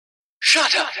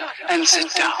Shut up and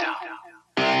sit down.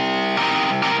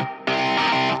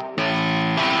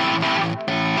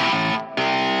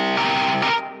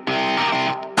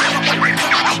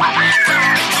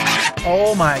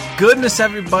 Oh my goodness,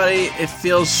 everybody. It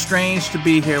feels strange to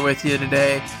be here with you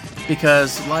today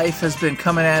because life has been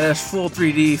coming at us full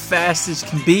 3D, fast as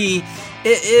can be.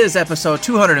 It is episode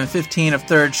 215 of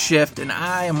Third Shift, and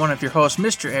I am one of your hosts,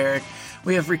 Mr. Eric.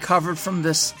 We have recovered from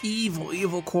this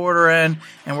evil quarter end,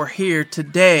 and we're here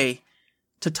today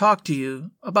to talk to you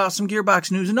about some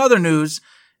Gearbox news and other news.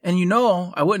 And you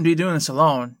know, I wouldn't be doing this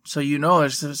alone. So you know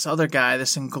there's this other guy,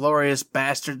 this inglorious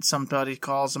bastard, somebody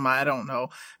calls him, I don't know,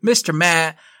 Mr.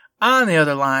 Matt, on the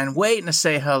other line, waiting to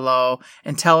say hello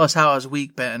and tell us how his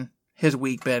week been.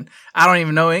 I don't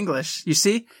even know English. You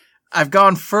see, I've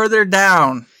gone further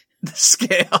down the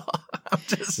scale.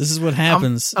 This is what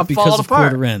happens I'm because of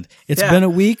apart. quarter end. It's been a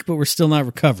week, but we're still not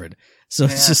recovered. So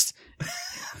it's just,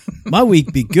 my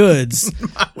week be goods.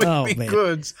 My week be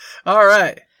goods. All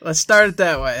right. Let's start it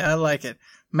that way. I like it.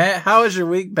 Matt, how has your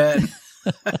week been?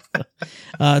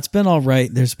 It's been all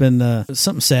right. There's been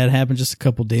something sad happened just a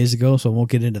couple days ago, so I won't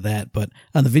get into that. But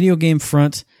on the video game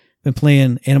front, been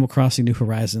playing Animal Crossing New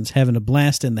Horizons, having a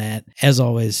blast in that. As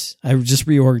always, I just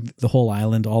reorged the whole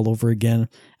island all over again.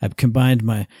 I've combined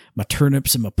my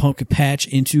turnips and my pumpkin patch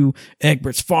into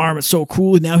Egbert's farm. It's so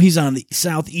cool. Now he's on the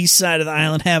southeast side of the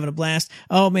island having a blast.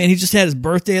 Oh man, he just had his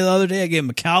birthday the other day. I gave him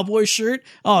a cowboy shirt.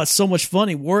 Oh, it's so much fun.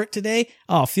 He wore it today.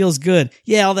 Oh, feels good.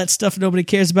 Yeah, all that stuff nobody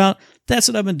cares about. That's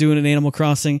what I've been doing in Animal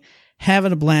Crossing.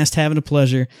 Having a blast, having a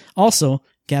pleasure. Also,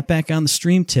 got back on the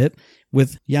stream tip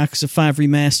with Yakuza 5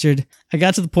 Remastered. I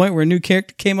got to the point where a new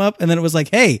character came up, and then it was like,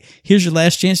 hey, here's your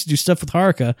last chance to do stuff with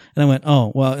Haruka. And I went,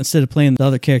 oh, well, instead of playing the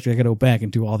other character, I got to go back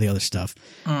and do all the other stuff.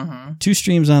 2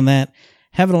 streams on that.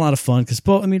 Having a lot of fun, because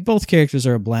both characters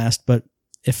are a blast, but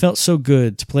it felt so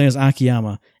good to play as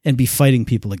Akiyama and be fighting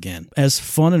people again. As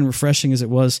fun and refreshing as it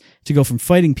was to go from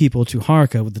fighting people to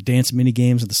Haruka with the dance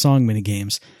minigames and the song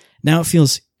minigames, now it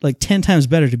feels like 10 times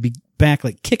better to be back,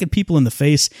 like kicking people in the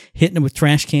face, hitting them with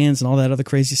trash cans and all that other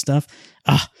crazy stuff.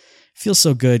 Feels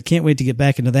so good. Can't wait to get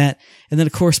back into that. And then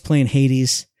of course playing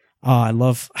Hades. I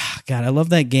love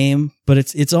that game, but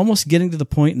it's almost getting to the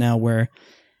point now where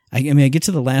I get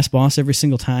to the last boss every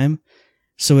single time.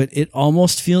 So it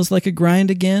almost feels like a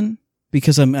grind again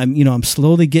because I'm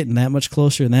slowly getting that much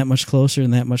closer and that much closer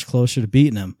and that much closer to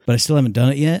beating him, but I still haven't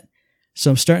done it yet. So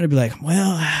I'm starting to be like,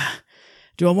 well,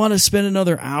 do I want to spend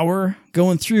another hour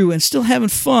going through and still having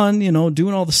fun,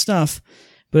 doing all the stuff?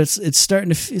 But it's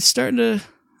starting to,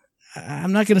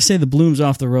 I'm not going to say the bloom's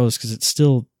off the rose because it's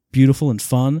still beautiful and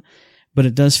fun, but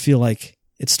it does feel like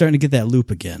it's starting to get that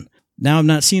loop again. Now I'm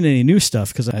not seeing any new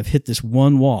stuff because I've hit this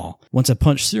one wall. Once I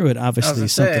punch through it, obviously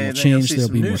something will change. There'll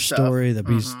be more story. There'll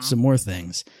be some more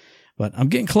things, but I'm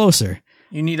getting closer.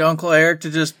 You need Uncle Eric to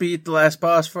just beat the last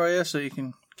boss for you so you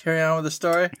can carry on with the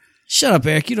story? Shut up,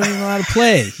 Eric. You don't even know how to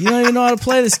play. You don't even know how to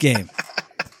play this game.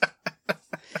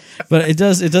 But it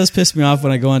does piss me off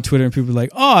when I go on Twitter and people are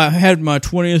like, oh, I had my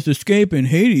 20th escape in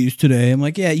Hades today. I'm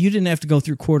like, yeah, you didn't have to go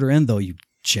through quarter end, though, you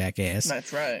jackass.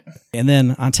 That's right. And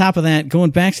then on top of that,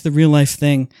 going back to the real life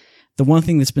thing, the one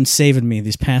thing that's been saving me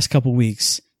these past couple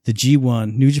weeks, the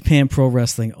G1, New Japan Pro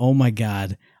Wrestling, oh my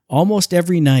God. Almost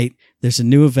every night, there's a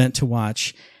new event to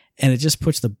watch. And it just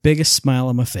puts the biggest smile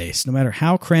on my face. No matter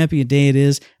how crappy a day it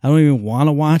is, I don't even want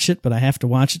to watch it, but I have to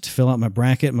watch it to fill out my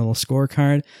bracket, my little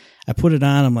scorecard. I put it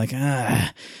on. I'm like,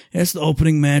 it's the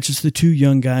opening match. It's the 2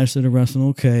 young guys that are wrestling.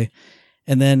 Okay.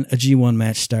 And then a G1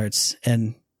 match starts.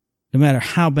 And no matter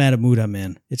how bad a mood I'm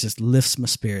in, it just lifts my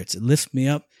spirits. It lifts me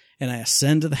up and I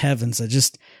ascend to the heavens.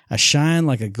 I shine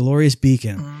like a glorious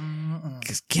beacon.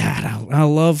 Because God, I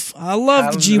love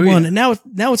the G1. And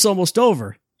now it's almost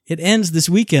over. It ends this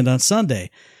weekend on Sunday,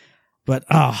 but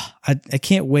I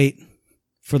can't wait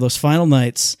for those final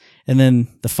nights and then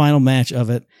the final match of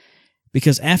it,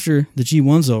 because after the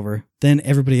G1's over, then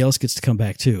everybody else gets to come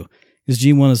back too, because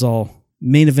G1 is all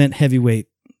main event heavyweight,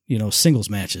 singles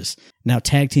matches. Now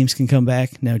tag teams can come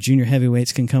back. Now junior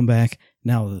heavyweights can come back.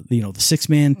 Now, the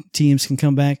 6-man teams can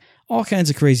come back. All kinds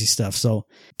of crazy stuff. So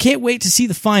can't wait to see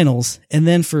the finals and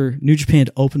then for New Japan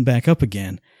to open back up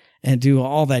again and do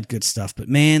all that good stuff. But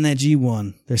man, that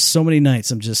G1, there's so many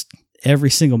nights every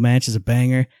single match is a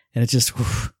banger, and it's just,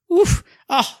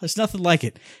 there's nothing like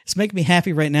it. It's making me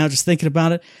happy right now just thinking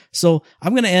about it. So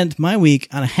I'm going to end my week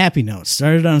on a happy note.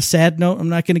 Started on a sad note I'm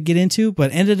not going to get into,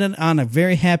 but ended it on a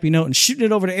very happy note and shooting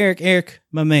it over to Eric. Eric,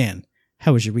 my man,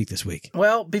 how was your week this week?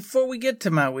 Well, before we get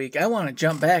to my week, I want to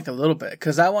jump back a little bit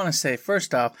because I want to say,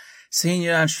 first off, seeing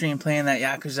you on stream playing that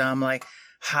Yakuza, I'm like,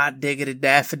 hot diggity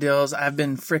daffodils. I've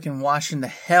been freaking watching the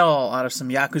hell out of some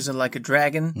Yakuza Like a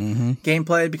Dragon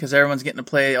gameplay because everyone's getting to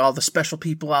play all the special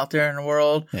people out there in the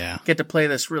world. Yeah. Get to play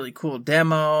this really cool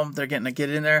demo. They're getting to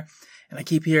get in there. And I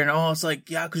keep hearing, oh, it's like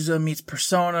Yakuza meets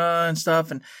Persona and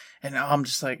stuff. And I'm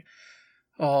just like,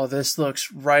 oh, this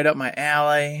looks right up my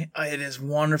alley. It is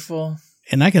wonderful.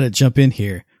 And I got to jump in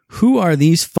here. Who are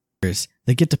these fuckers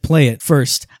that get to play it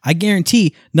first? I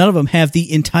guarantee none of them have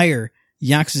the entire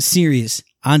Yakuza series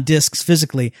on discs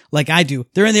physically like I do.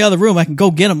 They're in the other room. I can go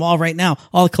get them all right now.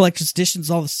 All the collector's editions,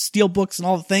 all the steel books and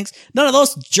all the things. None of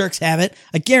those jerks have it.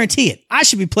 I guarantee it. I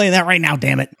should be playing that right now,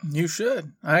 damn it. You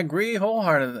should. I agree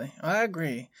wholeheartedly. I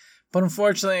agree. But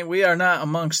unfortunately, we are not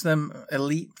amongst them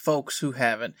elite folks who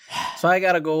have it. So I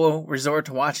got to go resort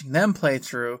to watching them play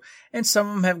through. And some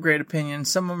of them have great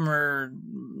opinions. Some of them are,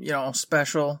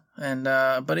 special. And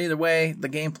but either way, the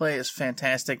gameplay is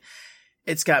fantastic.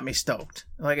 It's got me stoked.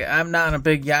 Like, I'm not a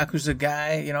big Yakuza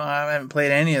guy. I haven't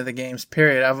played any of the games,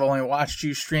 period. I've only watched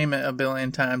you stream it a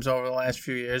billion times over the last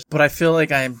few years. But I feel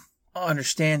like I'm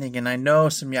understanding and I know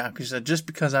some Yakuza just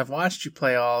because I've watched you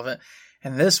play all of it.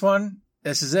 And this one,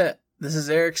 this is it. This is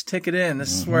Eric's ticket in.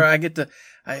 This is where I get to,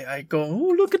 I go,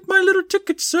 oh, look at my little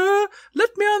ticket, sir.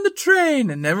 Let me on the train.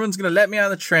 And everyone's going to let me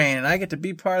on the train. And I get to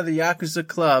be part of the Yakuza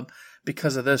club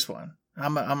because of this one.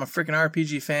 I'm a freaking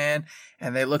RPG fan,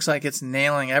 and it looks like it's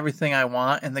nailing everything I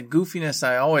want. And the goofiness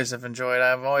I always have enjoyed.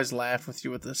 I've always laughed with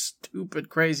you with the stupid,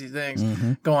 crazy things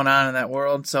going on in that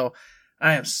world. So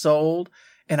I am sold,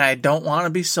 and I don't want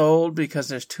to be sold because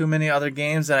there's too many other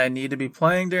games that I need to be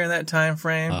playing during that time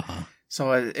frame.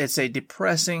 So it's a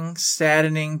depressing,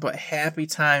 saddening, but happy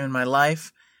time in my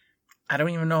life. I don't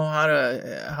even know how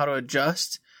to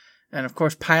adjust, and of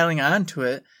course, piling onto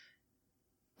it.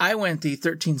 I went the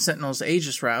 13 Sentinels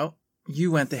Aegis route.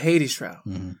 You went the Hades route.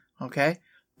 Okay?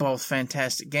 Both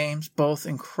fantastic games. Both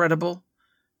incredible.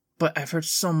 But I've heard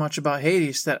so much about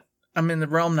Hades that I'm in the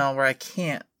realm now where I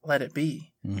can't let it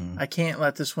be. I can't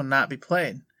let this one not be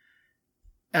played.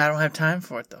 I don't have time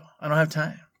for it, though. I don't have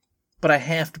time. But I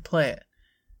have to play it.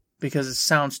 Because it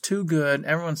sounds too good.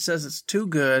 Everyone says it's too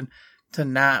good to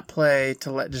not play,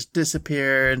 to let just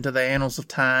disappear into the annals of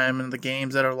time and the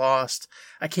games that are lost.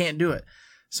 I can't do it.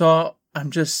 So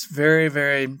I'm just very,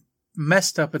 very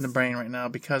messed up in the brain right now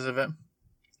because of it.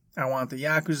 I want the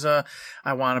Yakuza.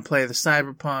 I want to play the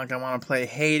Cyberpunk. I want to play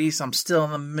Hades. I'm still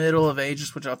in the middle of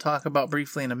Aegis, which I'll talk about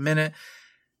briefly in a minute.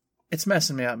 It's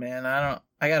messing me up, man. I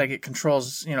got to get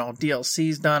Control's,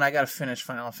 DLCs done. I got to finish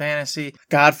Final Fantasy.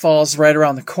 Godfall's right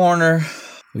around the corner.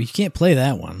 Well, you can't play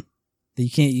that one. You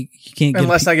can't get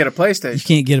unless I get a PlayStation. You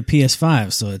can't get a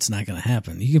PS5, so it's not going to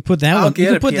happen. You can put that one.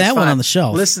 You can put that one on the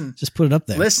shelf. Listen, just put it up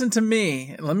there. Listen to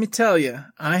me. Let me tell you,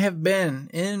 I have been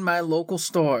in my local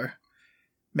store,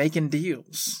 making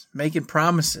deals, making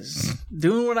promises,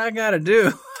 doing what I got to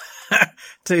do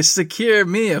to secure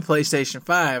me a PlayStation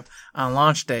 5 on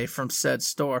launch day from said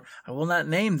store. I will not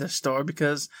name this store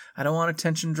because I don't want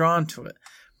attention drawn to it,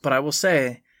 but I will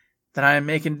say that I am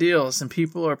making deals and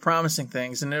people are promising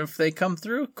things. And if they come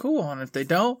through, cool. And if they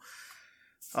don't,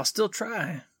 I'll still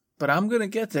try. But I'm going to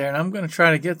get there and I'm going to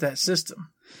try to get that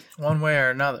system one way or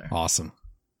another. Awesome.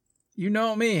 You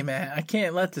know me, man. I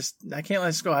can't let this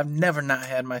go. I've never not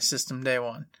had my system day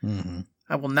one.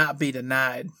 I will not be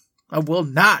denied. I will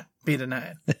not be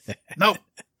denied. Nope.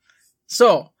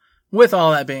 So, with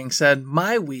all that being said,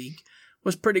 my week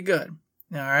was pretty good.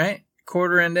 All right.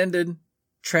 Quarter end ended.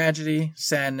 Tragedy,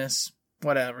 sadness,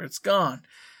 whatever. It's gone.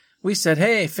 We said,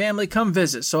 hey, family, come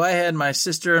visit. So I had my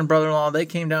sister and brother-in-law. They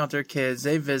came down with their kids.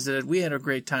 They visited. We had a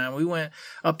great time. We went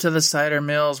up to the cider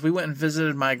mills. We went and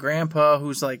visited my grandpa,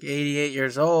 who's like 88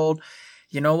 years old.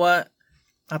 You know what?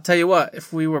 I'll tell you what.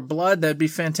 If we were blood, that'd be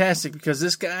fantastic because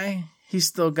this guy, he's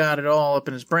still got it all up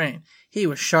in his brain. He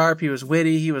was sharp. He was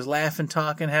witty. He was laughing,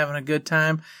 talking, having a good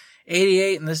time.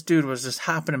 88, and this dude was just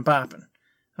hopping and bopping.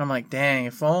 I'm like, dang,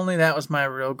 if only that was my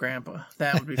real grandpa.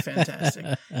 That would be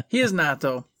fantastic. He is not,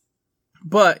 though.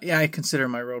 But, yeah, I consider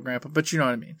him my real grandpa. But you know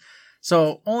what I mean.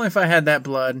 So, only if I had that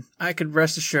blood, I could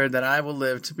rest assured that I will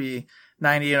live to be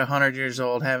 90 and 100 years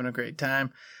old, having a great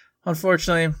time.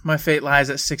 Unfortunately, my fate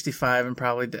lies at 65 and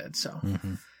probably dead. So,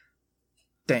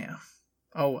 damn.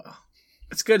 Oh, well.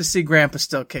 It's good to see Grandpa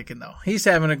still kicking, though. He's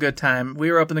having a good time.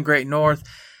 We were up in the Great North.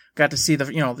 Got to see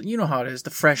the, you know how it is. The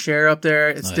fresh air up there.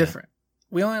 It's different.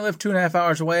 We only live 2.5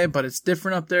 hours away, but it's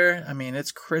different up there. I mean,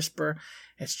 it's crisper.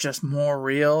 It's just more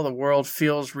real. The world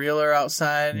feels realer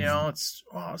outside. It's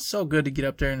so good to get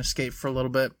up there and escape for a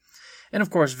little bit. and of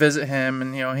course visit him.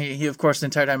 And, he of course the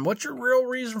entire time, what's your real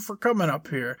reason for coming up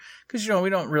here? Because, we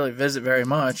don't really visit very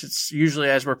much. It's usually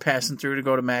as we're passing through to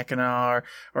go to Mackinac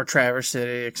or Traverse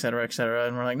City, et cetera, et cetera.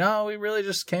 And we're like, no, we really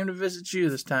just came to visit you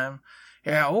this time.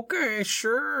 Yeah, okay,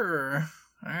 sure.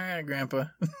 All right, Grandpa.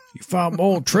 You found my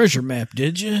old treasure map,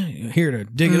 did you? You're here to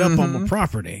dig it up on my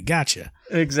property. Gotcha.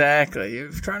 Exactly. You're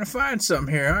trying to find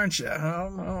something here, aren't you?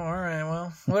 Oh, all right.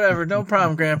 Well, whatever. No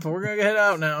problem, Grandpa. We're going to head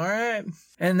out now, all right?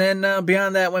 And then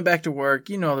beyond that, went back to work.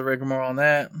 You know the rigmarole on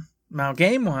that. Now,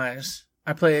 game-wise,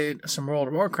 I played some World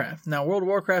of Warcraft. Now, World of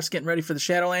Warcraft's getting ready for the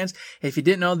Shadowlands. If you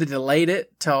didn't know, they delayed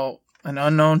it till an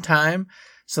unknown time.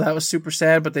 So that was super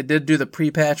sad, but they did do the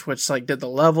pre-patch, which did the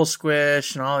level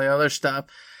squish and all the other stuff.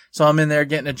 So I'm in there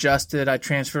getting adjusted. I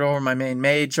transferred over my main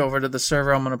mage over to the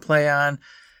server I'm going to play on.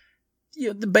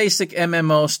 The basic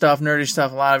MMO stuff, nerdy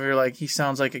stuff. A lot of you are like, he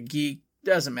sounds like a geek.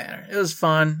 Doesn't matter. It was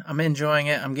fun. I'm enjoying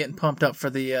it. I'm getting pumped up for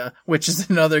the, which is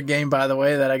another game, by the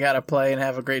way, that I got to play and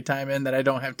have a great time in that I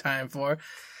don't have time for.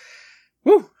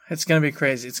 Woo! It's going to be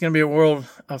crazy. It's going to be a world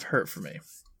of hurt for me.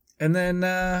 And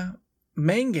then,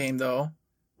 main game though,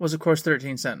 was of course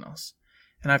 13 Sentinels.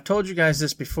 And I've told you guys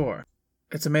this before.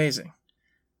 It's amazing.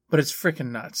 But it's freaking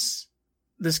nuts.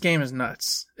 This game is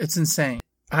nuts. It's insane.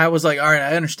 I was like, all right,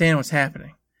 I understand what's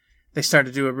happening. They started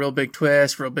to do a real big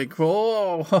twist, real big,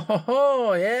 oh, ho, ho,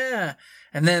 ho, yeah.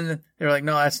 And then they were like,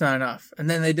 no, that's not enough. And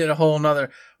then they did a whole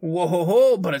nother, whoa, ho,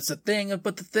 ho, but it's a thing,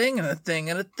 but the thing, and a thing,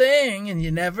 and a thing, and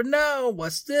you never know.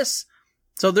 What's this?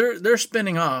 So they're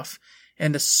spinning off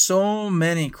into so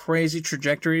many crazy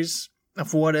trajectories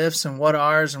of what ifs and what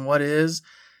ares and what is.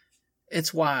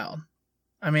 It's wild.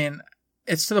 I mean,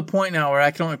 it's to the point now where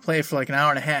I can only play for an hour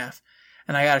and a half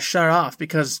and I got to shut it off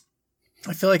because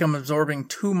I feel like I'm absorbing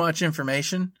too much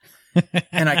information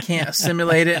and I can't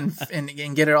assimilate it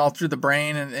and get it all through the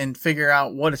brain and figure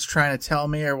out what it's trying to tell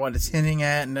me or what it's hinting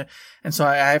at. And so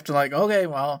I have to okay,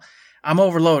 well, I'm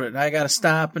overloaded. I got to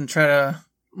stop and try to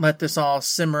let this all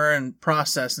simmer and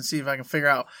process and see if I can figure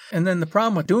out. And then the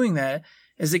problem with doing that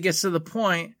is it gets to the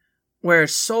point where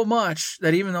it's so much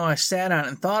that even though I sat on it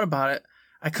and thought about it,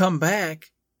 I come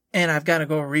back and I've got to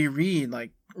go reread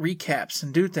recaps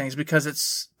and do things because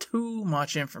it's too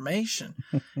much information.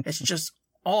 It's just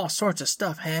all sorts of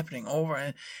stuff happening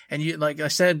over and you, like I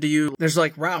said to you, there's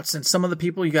routes and some of the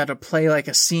people you got to play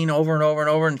a scene over and over and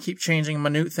over and keep changing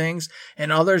minute things,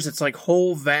 and others it's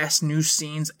whole vast new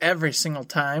scenes every single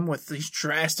time with these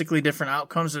drastically different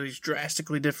outcomes or these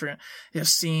drastically different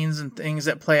scenes and things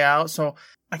that play out. So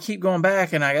I keep going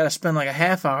back and I got to spend a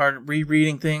half hour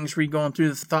rereading things, going through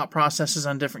the thought processes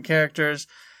on different characters.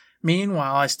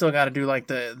 Meanwhile, I still got to do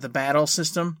the battle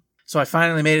system. So I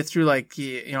finally made it through I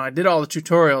did all the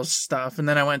tutorials stuff and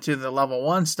then I went to the level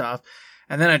 1 stuff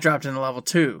and then I dropped into level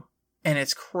 2 and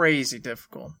it's crazy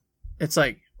difficult. It's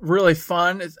really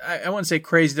fun. I wouldn't say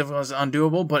crazy difficult is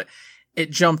undoable, but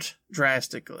it jumped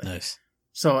drastically. Nice.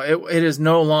 So it is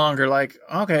no longer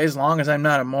okay, as long as I'm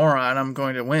not a moron, I'm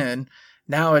going to win.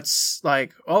 Now it's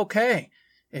okay,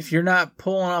 if you're not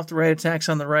pulling off the right attacks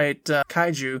on the right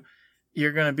kaiju,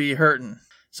 you're going to be hurting.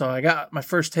 So I got my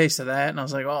first taste of that, and I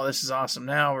was like, oh, this is awesome.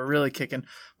 Now we're really kicking.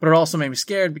 But it also made me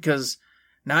scared because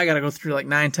now I got to go through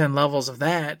 9-10 levels of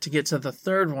that to get to the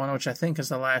third one, which I think is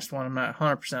the last one. I'm not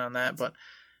 100% on that, but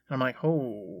I'm like,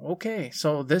 oh, okay.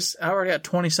 So I already got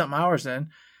 20-something hours in. And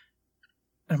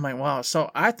I'm like, wow. So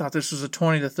I thought this was a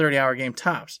 20 to 30-hour game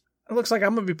tops. It looks like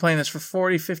I'm going to be playing this for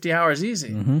 40, 50 hours easy.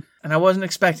 Mm-hmm. And I wasn't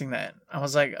expecting that. I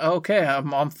was like, okay,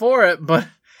 I'm for it, but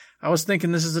I was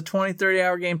thinking this is a 20,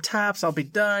 30-hour game tops. I'll be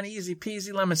done. Easy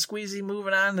peasy, lemon squeezy,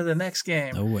 moving on to the next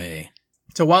game. No way.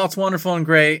 So while it's wonderful and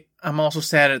great, I'm also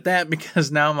sad at that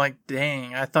because now I'm like,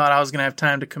 dang, I thought I was going to have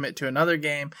time to commit to another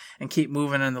game and keep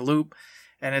moving in the loop.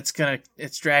 And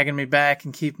it's dragging me back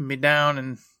and keeping me down.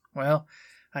 And, well,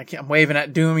 I'm waving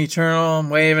at Doom Eternal. I'm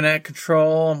waving at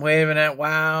Control. I'm waving at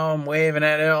WoW. I'm waving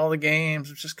at all the games.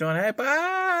 I'm just going, hey,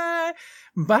 bye.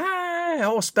 Bye.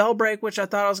 Oh, Spellbreak, which I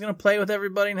thought I was going to play with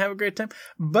everybody and have a great time.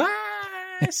 Bye.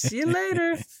 See you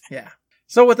later. Yeah.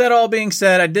 So with that all being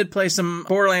said, I did play some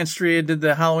Borderlands 3. I did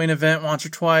the Halloween event once or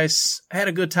twice. I had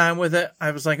a good time with it.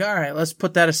 I was like, all right, let's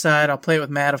put that aside. I'll play it with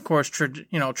Matt, of course,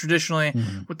 traditionally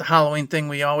with the Halloween thing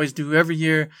we always do every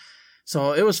year.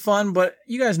 So it was fun, but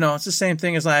you guys know it's the same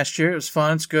thing as last year. It was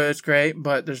fun. It's good. It's great,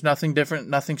 but there's nothing different.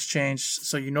 Nothing's changed.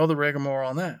 So you know the rigmarole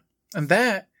on that. And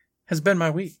that has been my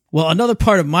week. Well, another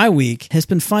part of my week has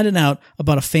been finding out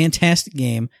about a fantastic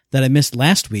game that I missed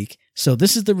last week. So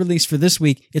this is the release for this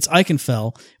week. It's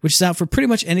Ikenfell, which is out for pretty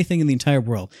much anything in the entire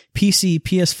world. PC,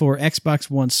 PS4, Xbox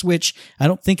One, Switch. I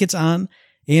don't think it's on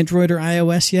Android or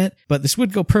iOS yet, but this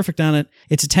would go perfect on it.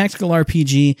 It's a tactical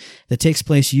RPG that takes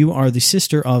place. You are the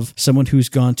sister of someone who's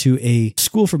gone to a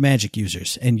school for magic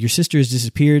users, and your sister has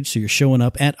disappeared, so you're showing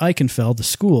up at Eichenfeld, the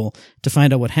school, to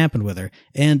find out what happened with her.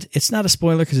 And it's not a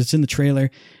spoiler because it's in the trailer.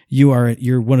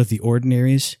 You're one of the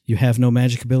ordinaries. You have no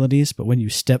magic abilities, but when you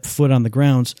step foot on the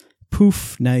grounds,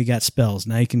 poof, now you got spells.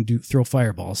 Now you can throw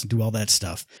fireballs and do all that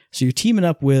stuff. So you're teaming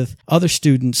up with other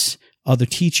students, other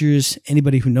teachers,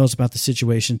 anybody who knows about the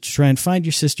situation to try and find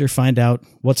your sister, find out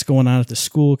what's going on at the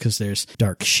school, because there's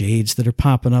dark shades that are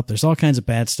popping up. There's all kinds of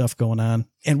bad stuff going on.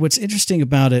 And what's interesting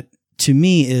about it to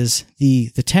me is the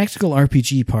tactical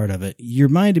RPG part of it. Your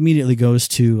mind immediately goes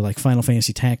to like Final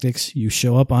Fantasy Tactics. You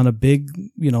show up on a big,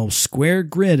 square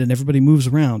grid and everybody moves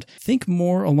around. Think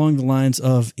more along the lines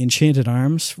of Enchanted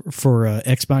Arms for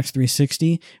Xbox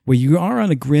 360, where you are on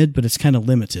a grid, but it's kind of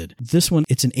limited. This one,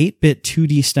 it's an 8-bit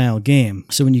 2D style game.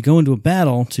 So when you go into a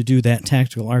battle to do that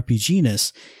tactical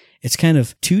RPG-ness, it's kind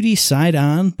of 2D side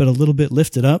on, but a little bit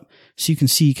lifted up. So you can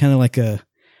see kind of like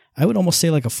I would almost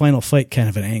say like a Final Fight kind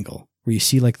of an angle, where you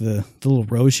see like the little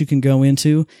rows you can go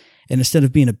into. And instead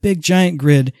of being a big giant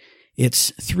grid,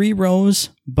 it's 3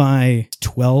 rows by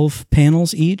 12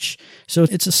 panels each. So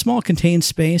it's a small contained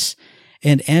space.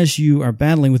 And as you are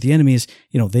battling with the enemies,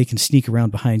 they can sneak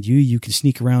around behind you. You can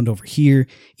sneak around over here.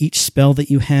 Each spell that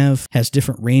you have has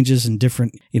different ranges and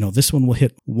different, this one will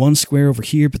hit 1 square over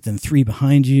here, but then 3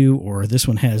 behind you. Or this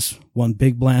one has 1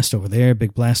 big blast over there,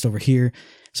 big blast over here.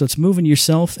 So it's moving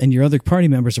yourself and your other party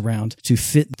members around to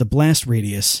fit the blast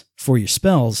radius for your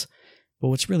spells. But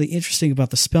what's really interesting about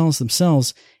the spells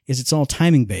themselves is it's all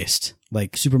timing based,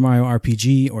 like Super Mario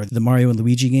RPG or the Mario and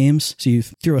Luigi games. So you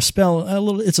throw a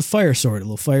spell, it's a fire sword. A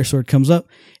little fire sword comes up,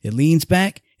 it leans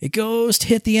back, it goes to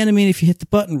hit the enemy, and if you hit the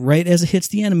button right as it hits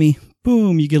the enemy,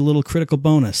 boom, you get a little critical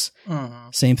bonus.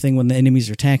 Same thing when the enemies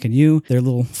are attacking you. Their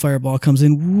little fireball comes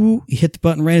in, woo, you hit the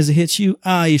button right as it hits you.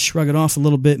 You shrug it off a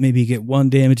little bit, maybe you get 1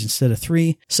 damage instead of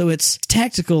 3. So it's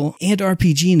tactical and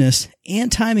RPG-ness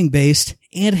and timing-based,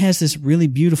 and has this really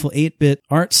beautiful 8-bit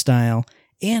art style,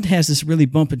 and has this really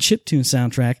bump and chiptune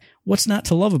soundtrack. What's not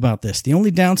to love about this? The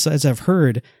only downsides I've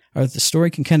heard are that the story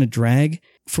can kind of drag.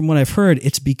 From what I've heard,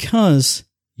 it's because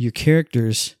your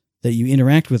characters that you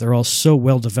interact with are all so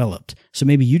well developed. So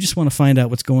maybe you just want to find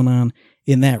out what's going on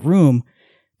in that room,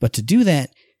 but to do that,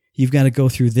 you've got to go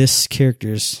through this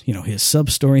character's, his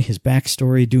sub-story, his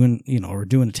backstory, doing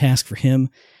a task for him.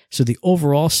 So the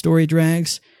overall story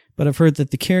drags, but I've heard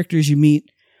that the characters you meet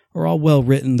are all well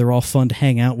written. They're all fun to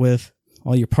hang out with.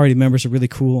 All your party members are really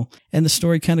cool. And the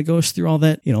story kind of goes through all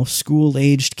that,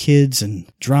 school-aged kids and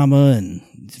drama and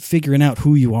figuring out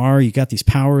who you are. You got these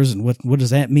powers, and what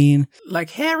does that mean? Like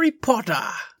Harry Potter.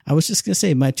 I was just going to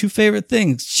say, my 2 favorite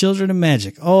things, children and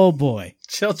magic. Oh, boy.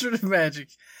 Children and magic.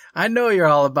 I know you're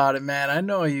all about it, man. I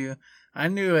know you. I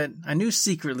knew it. I knew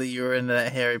secretly you were into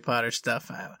that Harry Potter stuff.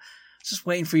 I was just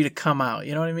waiting for you to come out.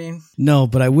 You know what I mean? No,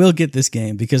 but I will get this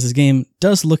game because this game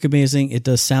does look amazing. It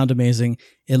does sound amazing.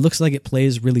 It looks like it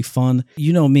plays really fun.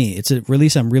 You know me. It's a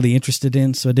release I'm really interested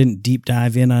in, so I didn't deep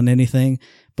dive in on anything.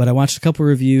 But I watched a couple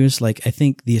reviews. Like, I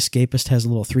think The Escapist has a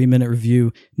little 3-minute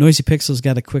review. Noisy Pixel's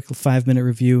got a quick 5-minute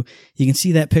review. You can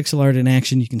see that pixel art in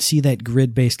action. You can see that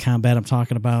grid-based combat I'm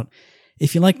talking about.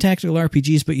 If you like tactical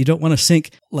RPGs, but you don't want to sink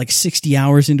like 60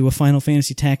 hours into a Final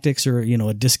Fantasy Tactics or, a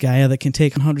Disgaea that can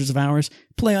take hundreds of hours,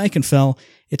 play Eichenfeld.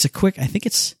 It's a quick, I think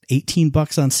it's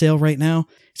 $18 on sale right now.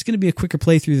 It's going to be a quicker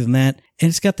playthrough than that. And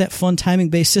it's got that fun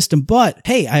timing-based system. But,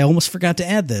 hey, I almost forgot to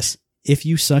add this. If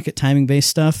you suck at timing-based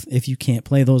stuff, if you can't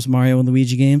play those Mario and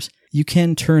Luigi games, you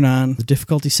can turn on the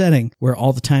difficulty setting where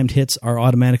all the timed hits are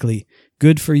automatically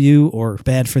good for you or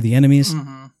bad for the enemies.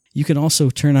 Mm-hmm. You can also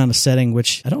turn on a setting,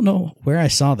 which I don't know where I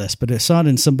saw this, but I saw it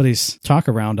in somebody's talk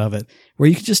around of it, where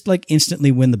you can just like instantly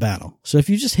win the battle. So if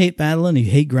you just hate battling, you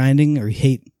hate grinding, or you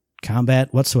hate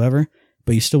combat whatsoever,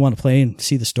 but you still want to play and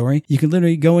see the story, you can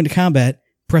literally go into combat,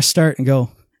 press start, and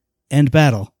go end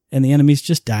battle. And the enemies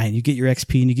just die, and you get your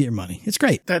XP and you get your money. It's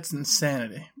great. That's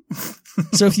insanity.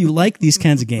 So if you like these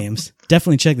kinds of games,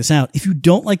 definitely check this out. If you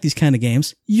don't like these kind of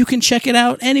games, you can check it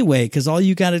out anyway, because all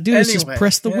you got to do is just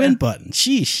press the win button.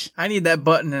 Sheesh. I need that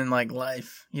button in like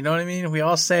life. You know what I mean? We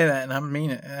all say that, and I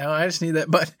mean it. I just need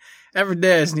that button. Every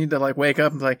day I just need to like wake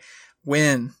up and be like,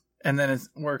 win. And then it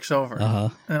works over. Uh-huh.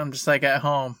 And I'm just like at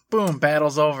home. Boom,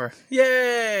 battle's over.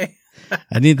 Yay!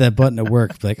 I need that button at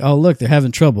work. Like, oh, look, they're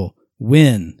having trouble.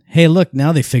 Win. Hey, look,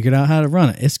 now they figured out how to run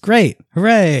it. It's great.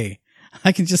 Hooray.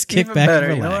 I can just kick back and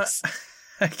relax.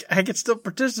 I can still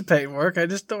participate in work. I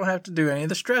just don't have to do any of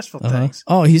the stressful things.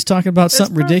 Oh, he's talking about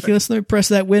something perfect. ridiculous. Let me press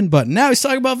that win button. Now he's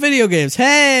talking about video games.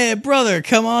 Hey, brother,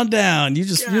 come on down. You're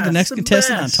the next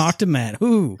contestant on Talk to Matt.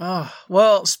 Who? Oh,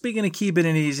 well, speaking of keeping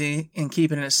it easy and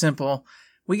keeping it simple,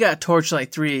 we got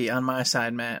Torchlight 3 on my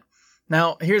side, Matt.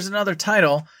 Now, here's another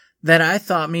title that I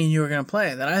thought me and you were going to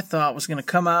play, that I thought was going to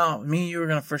come out. Me and you were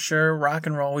going to for sure rock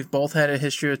and roll. We've both had a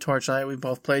history with Torchlight. We've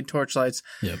both played Torchlights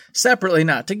separately,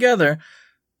 not together.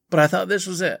 But I thought this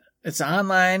was it. It's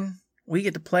online. We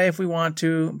get to play if we want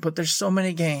to, but there's so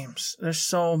many games. There's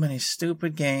so many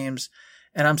stupid games.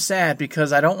 And I'm sad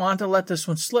because I don't want to let this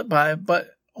one slip by, but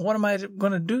what am I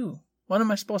going to do? What am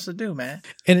I supposed to do, man?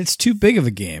 And it's too big of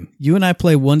a game. You and I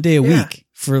play one day a week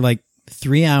for like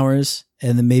 3 hours.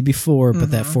 And then maybe 4,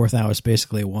 but that 4th hour is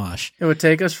basically a wash. It would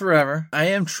take us forever. I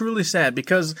am truly sad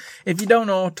because if you don't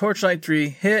know, Torchlight 3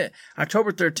 hit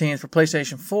October 13th for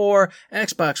PlayStation 4,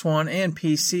 Xbox One, and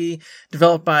PC.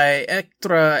 Developed by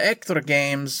Ectra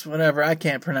Games, whatever. I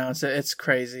can't pronounce it. It's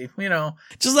crazy. You know.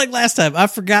 Just like last time, I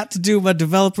forgot to do my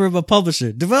developer and my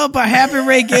publisher. Developed by Happy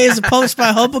Ray Games and published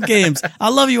by Humble Games. I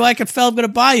love you. I can fell. I'm going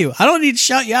to buy you. I don't need to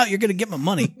shout you out. You're going to get my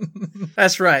money.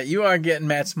 That's right. You are getting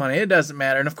Matt's money. It doesn't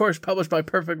matter. And of course, published by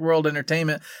Perfect World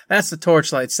Entertainment. That's the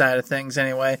Torchlight side of things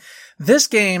anyway. This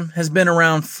game has been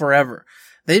around forever.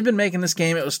 They've been making this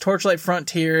game. It was Torchlight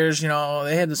Frontiers. You know,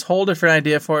 they had this whole different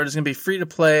idea for it. It's going to be free to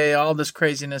play, all this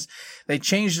craziness. They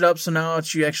changed it up so now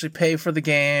it's you actually pay for the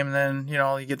game and then, you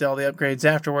know, you get all the upgrades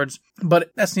afterwards.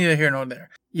 But that's neither here nor there.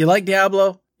 You like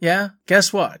Diablo? Yeah?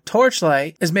 Guess what?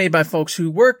 Torchlight is made by folks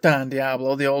who worked on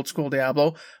Diablo, the old school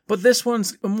Diablo, but this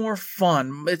one's more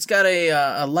fun. It's got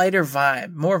a lighter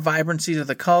vibe, more vibrancy to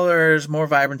the colors, more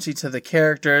vibrancy to the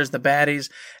characters, the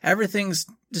baddies. Everything's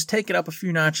just take it up a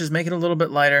few notches, make it a little bit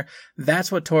lighter.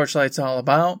 That's what Torchlight's all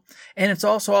about. And it's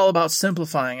also all about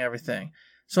simplifying everything.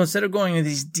 So instead of going into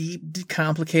these deep,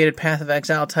 complicated Path of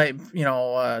Exile type,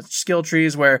 skill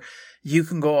trees where you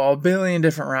can go a billion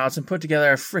different routes and put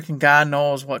together a freaking God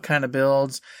knows what kind of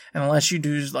builds. And unless you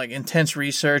do like intense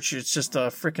research, it's just a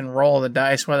freaking roll of the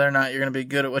dice whether or not you're going to be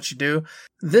good at what you do.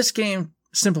 This game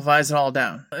simplifies it all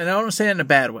down. And I don't say it in a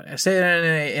bad way. I say it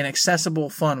in an accessible,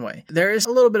 fun way. There is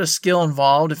a little bit of skill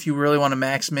involved if you really want to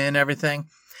max min everything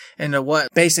into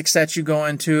what basic sets you go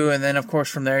into. And then, of course,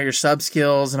 from there, your sub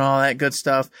skills and all that good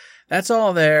stuff. That's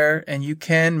all there, and you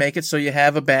can make it so you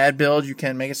have a bad build. You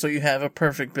can make it so you have a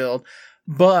perfect build.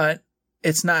 But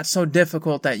it's not so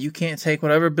difficult that you can't take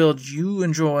whatever build you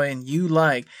enjoy and you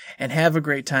like and have a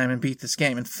great time and beat this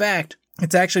game. In fact,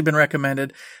 it's actually been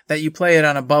recommended that you play it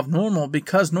on above normal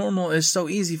because normal is so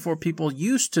easy for people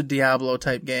used to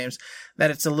Diablo-type games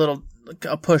that it's a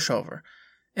pushover.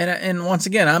 And once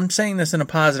again, I'm saying this in a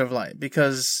positive light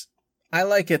because I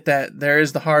like it that there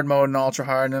is the hard mode and ultra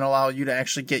hard and allow you to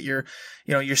actually get your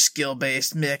skill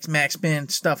based max min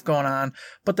stuff going on.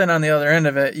 But then on the other end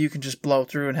of it, you can just blow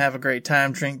through and have a great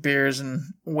time, drink beers and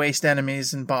waste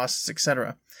enemies and bosses,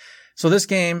 etc. So this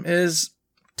game is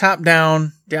top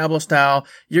down, Diablo style.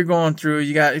 You're going through,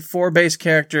 you got 4 base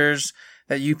characters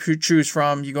that you choose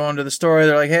from. You go into the story.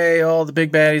 They're like, hey, all the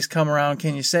big baddies come around.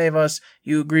 Can you save us?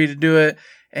 You agree to do it.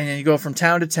 And then you go from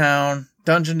town to town,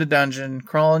 dungeon to dungeon,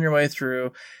 crawling your way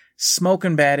through,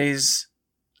 smoking baddies,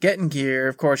 getting gear.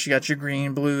 Of course, you got your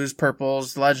green, blues,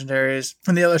 purples, legendaries.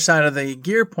 And the other side of the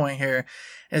gear point here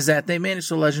is that they made it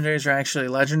so legendaries are actually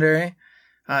legendary.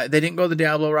 They didn't go the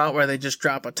Diablo route where they just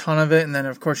drop a ton of it. And then,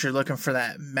 of course, you're looking for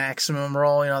that maximum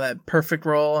roll, that perfect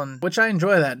roll, and which I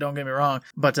enjoy that. Don't get me wrong.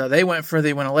 But they went for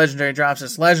when a legendary drops,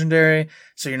 it's legendary.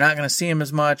 So you're not going to see them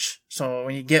as much. So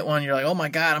when you get one, you're like, oh my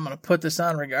God, I'm going to put this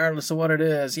on regardless of what it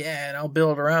is. Yeah. And I'll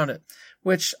build around it,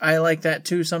 which I like that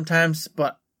too sometimes,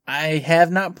 but I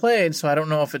have not played. So I don't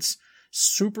know if it's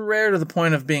super rare to the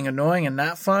point of being annoying and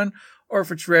not fun, or if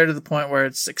it's rare to the point where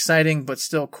it's exciting but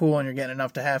still cool and you're getting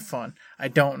enough to have fun. I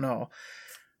don't know.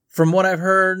 From what I've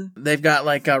heard, they've got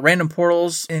random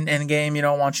portals in game,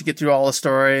 once you get through all the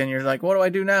story and you're like, what do I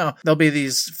do now? There'll be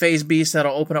these phase beasts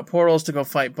that'll open up portals to go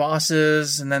fight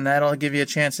bosses, and then that'll give you a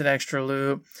chance at extra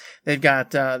loot. They've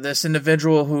got this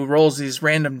individual who rolls these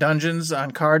random dungeons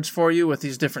on cards for you with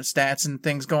these different stats and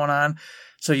things going on.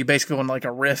 So you basically go in like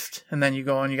a rift, and then you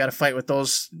go and you got to fight with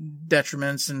those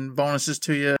detriments and bonuses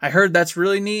to you. I heard that's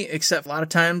really neat, except a lot of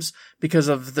times because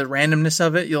of the randomness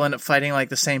of it, you'll end up fighting like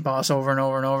the same boss over and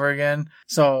over and over again.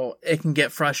 So it can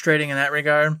get frustrating in that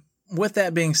regard. With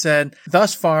that being said,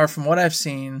 thus far from what I've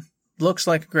seen, looks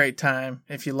like a great time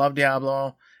if you love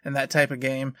Diablo and that type of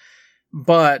game.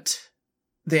 But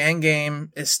the end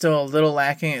game is still a little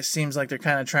lacking. It seems like they're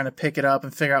kind of trying to pick it up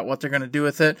and figure out what they're going to do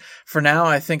with it. For now,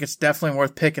 I think it's definitely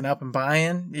worth picking up and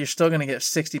buying. You're still going to get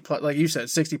 60 plus, like you said,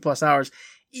 60 plus hours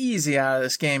easy out of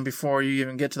this game before you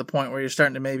even get to the point where you're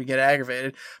starting to maybe get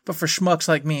aggravated. But for schmucks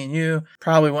like me and you,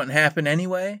 probably wouldn't happen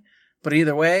anyway. But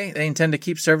either way, they intend to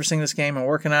keep servicing this game and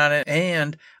working on it.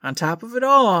 And on top of it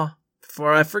all,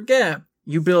 before I forget,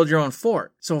 you build your own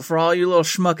fort. So for all you little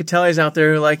schmuckatellis out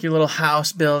there who like your little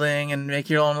house building and make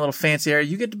your own little fancy area,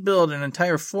 you get to build an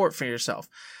entire fort for yourself.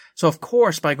 So of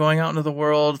course, by going out into the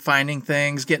world, finding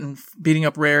things, beating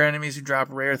up rare enemies who drop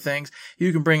rare things,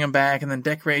 you can bring them back and then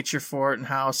decorate your fort and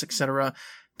house, etc.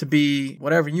 to be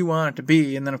whatever you want it to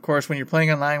be. And then of course, when you're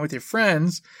playing online with your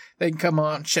friends, they can come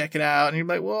on and check it out. And you're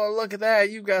like, well, look at that.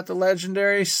 You've got the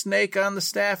legendary snake on the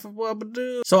staff of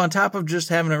Wubadoo. So on top of just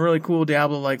having a really cool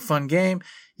Diablo-like fun game,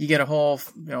 you get a whole,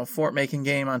 fort making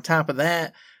game on top of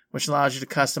that, which allows you to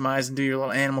customize and do your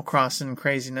little Animal Crossing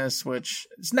craziness, which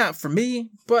is not for me,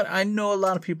 but I know a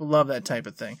lot of people love that type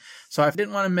of thing. So I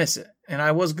didn't want to miss it. And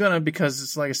I was gonna because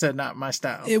it's, like I said, not my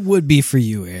style. It would be for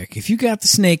you, Eric. If you got the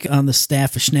snake on the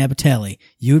staff of Schnabatelli,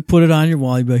 you would put it on your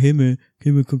wall. You'd be like, hey man,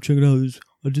 come check it out.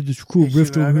 I did this cool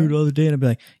rift over here the other day. And I'd be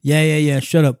like, yeah,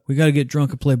 shut up. We got to get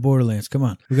drunk and play Borderlands. Come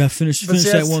on. We got to finish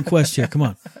that one quest here. Come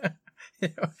on.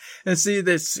 And see,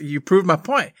 this, you proved my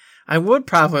point. I would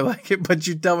probably like it, but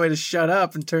you tell me to shut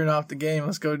up and turn off the game.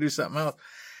 Let's go do something else.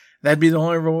 That'd be the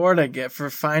only reward I get for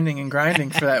finding and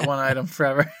grinding for that one item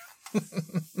forever.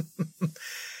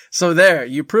 So there,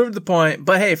 you proved the point.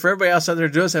 But hey, for everybody else out there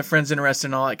who does have friends interested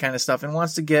in all that kind of stuff and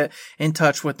wants to get in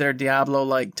touch with their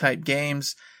Diablo-like type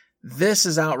games, this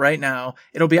is out right now.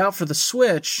 It'll be out for the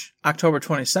Switch October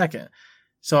 22nd.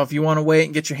 So if you want to wait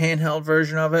and get your handheld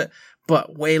version of it,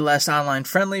 but way less online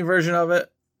friendly version of it,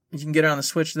 you can get it on the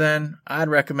Switch then. I'd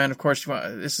recommend, of course,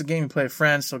 this is a game you play with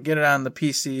friends, so get it on the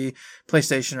PC,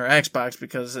 PlayStation, or Xbox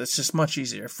because it's just much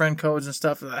easier. Friend codes and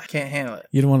stuff, I can't handle it.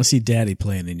 You don't want to see Daddy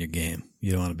playing in your game.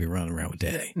 You don't want to be running around with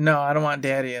Daddy. No, I don't want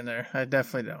Daddy in there. I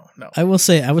definitely don't. No. I will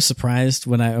say I was surprised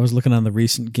when I was looking on the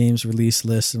recent games release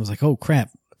list and was like, oh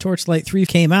crap, Torchlight 3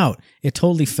 came out. It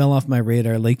totally fell off my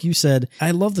radar. Like you said,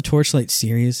 I love the Torchlight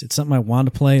series. It's something I want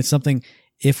to play. It's something,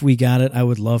 if we got it, I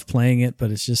would love playing it,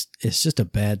 but it's just a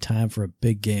bad time for a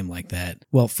big game like that.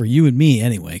 Well, for you and me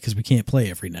anyway, because we can't play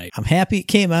every night. I'm happy it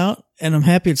came out, and I'm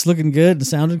happy it's looking good and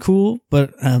sounding cool,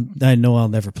 but I know I'll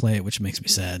never play it, which makes me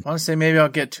sad. I want to say maybe I'll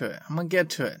get to it. I'm going to get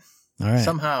to it. All right.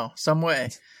 Somehow, some way.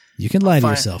 You can lie to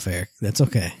yourself, Eric. That's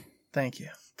okay. Thank you.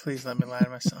 Please let me lie to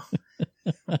myself.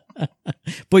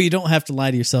 But you don't have to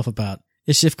lie to yourself about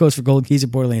it. Shift codes for Golden Keys or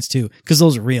Borderlands 2, because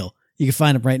those are real. You can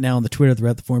find them right now on the Twitter, the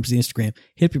Reddit, the forums, the Instagram.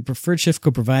 Hit up your preferred shift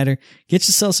code provider. Get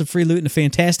yourself some free loot and a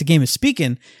fantastic game. And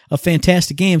speaking of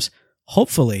fantastic games,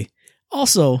 hopefully,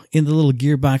 also in the little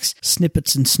Gearbox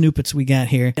snippets and snoopets we got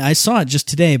here. I saw it just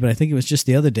today, but I think it was just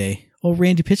the other day. Oh,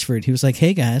 Randy Pitchford. He was like,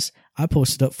 hey guys, I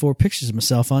posted up 4 pictures of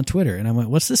myself on Twitter. And I went,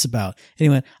 what's this about? And he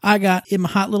went, I got in my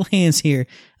hot little hands here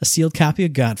a sealed copy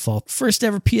of Godfall. First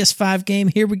ever PS5 game.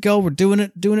 Here we go. We're doing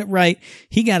it right.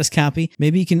 He got his copy.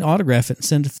 Maybe he can autograph it and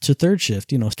send it to Third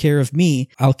Shift. Care of me.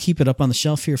 I'll keep it up on the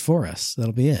shelf here for us.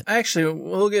 That'll be it. Actually,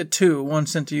 we'll get 2. One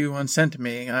sent to you, one sent to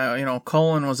me.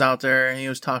 Colin was out there and he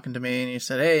was talking to me and he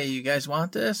said, hey, you guys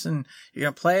want this? And you're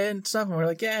going to play it and stuff? And we're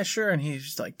like, yeah, sure. And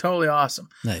he's like totally awesome.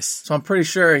 Nice. So I'm pretty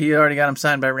sure he already got him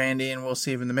signed by Randy and we'll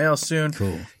see him in the mail soon.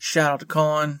 Cool. Shout out to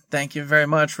Colin. Thank you very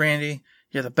much, Randy.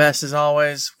 You're the best as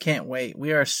always. Can't wait.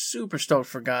 We are super stoked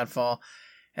for Godfall.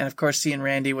 And of course, seeing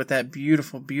Randy with that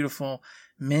beautiful, beautiful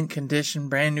mint condition,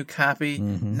 brand new copy,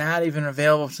 not even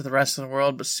available to the rest of the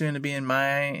world, but soon to be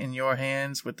in your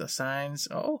hands with the signs.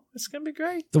 Oh, it's going to be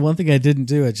great. The one thing I didn't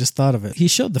do, I just thought of it. He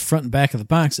showed the front and back of the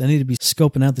box. I need to be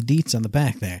scoping out the deets on the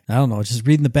back there. I don't know. Just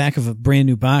reading the back of a brand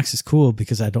new box is cool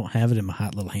because I don't have it in my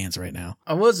hot little hands right now.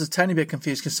 I was a tiny bit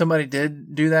confused because somebody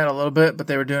did do that a little bit, but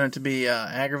they were doing it to be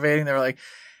aggravating. They were like,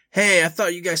 hey, I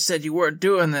thought you guys said you weren't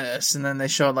doing this. And then they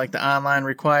showed like the online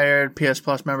required, PS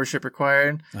Plus membership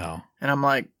required. Oh. And I'm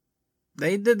like,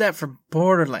 they did that for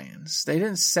Borderlands. They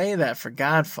didn't say that for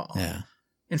Godfall. Yeah.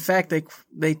 In fact,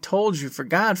 they told you for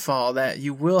Godfall that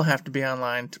you will have to be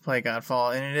online to play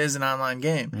Godfall, and it is an online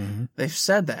game. Mm-hmm. They've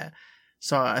said that.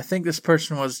 So I think this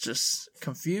person was just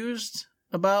confused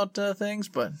about things,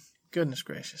 but goodness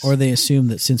gracious. Or they assume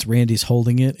that since Randy's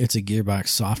holding it, it's a Gearbox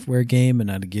software game and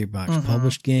not a Gearbox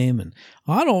published game. And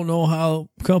I don't know how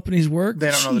companies work.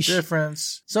 They don't know the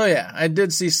difference. So yeah, I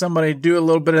did see somebody do a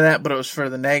little bit of that, but it was for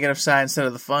the negative side instead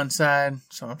of the fun side.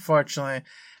 So unfortunately,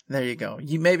 There you go.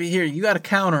 You got to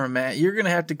counter him, Matt. You're going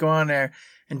to have to go on there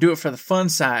and do it for the fun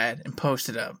side and post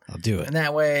it up. I'll do it. And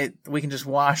that way we can just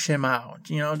wash him out,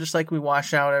 just like we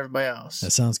wash out everybody else.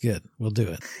 That sounds good. We'll do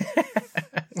it.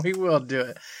 We will do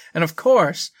it. And of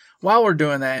course, while we're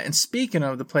doing that, and speaking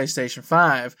of the PlayStation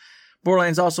 5,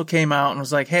 Borderlands also came out and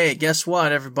was like, hey, guess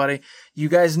what, everybody? You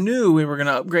guys knew we were going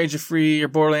to upgrade you free, your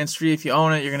Borderlands 3. If you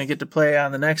own it, you're going to get to play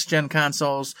on the next-gen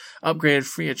consoles, upgraded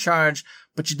free of charge,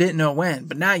 but you didn't know when.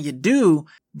 But now you do,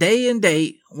 day and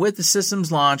date, with the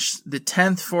system's launch, the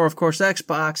 10th for, of course,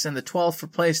 Xbox, and the 12th for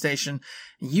PlayStation.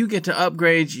 You get to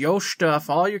upgrade your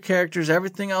stuff, all your characters,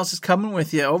 everything else is coming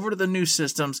with you over to the new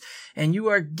systems, and you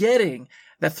are getting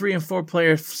that 3 and 4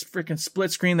 player freaking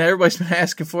split screen that everybody's been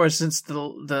asking for since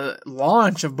the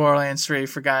launch of Borderlands 3,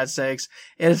 for God's sakes.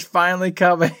 It is finally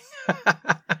coming.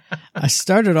 I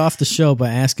started off the show by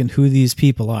asking who these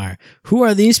people are. Who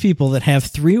are these people that have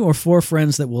 3 or 4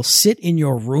 friends that will sit in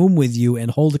your room with you and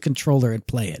hold a controller and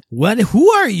play it?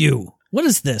 Who are you? What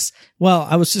is this? Well,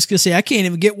 I was just going to say, I can't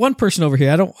even get one person over here.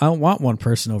 I don't want one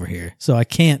person over here. So I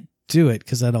can't do it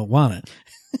because I don't want it.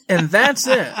 And that's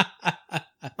it.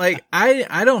 Like,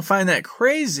 I don't find that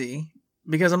crazy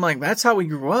because I'm like, that's how we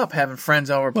grew up, having friends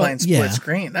over playing split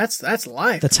screen. That's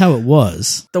life. That's how it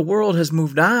was. The world has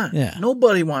moved on. Yeah.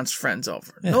 Nobody wants friends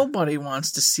over. Yeah. Nobody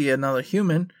wants to see another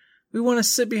human. We want to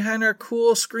sit behind our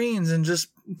cool screens and just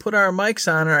put our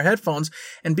mics on, our headphones,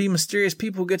 and be mysterious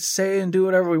people who get to say and do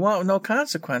whatever we want with no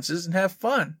consequences and have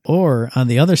fun. Or on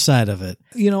the other side of it,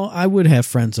 I would have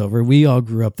friends over. We all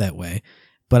grew up that way.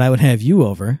 But I would have you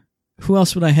over. Who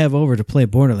else would I have over to play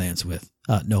Borderlands with?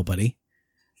 Nobody.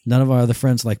 None of our other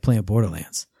friends like playing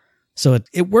Borderlands. So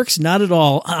it works not at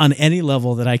all on any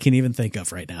level that I can even think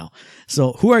of right now.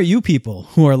 So who are you people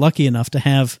who are lucky enough to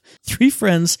have 3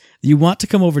 friends that you want to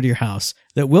come over to your house,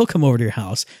 that will come over to your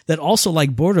house, that also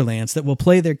like Borderlands, that will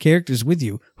play their characters with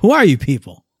you? Who are you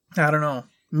people? I don't know.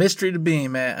 Mystery to be,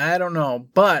 man. I don't know.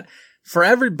 But for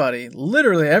everybody,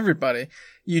 literally everybody,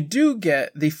 you do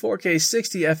get the 4K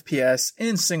 60 FPS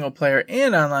in single player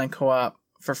and online co-op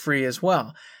for free as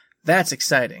well. That's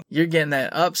exciting. You're getting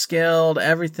that upscaled,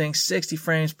 everything 60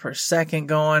 frames per second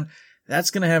going.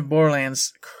 That's going to have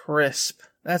Borderlands crisp.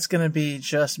 That's going to be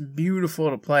just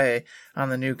beautiful to play on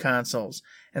the new consoles.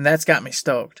 And that's got me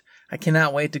stoked. I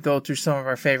cannot wait to go through some of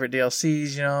our favorite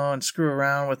DLCs, and screw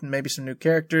around with maybe some new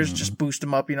characters, just boost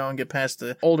them up, and get past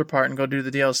the older part and go do the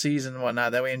DLCs and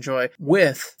whatnot that we enjoy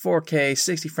with 4K,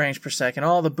 60 frames per second,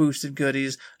 all the boosted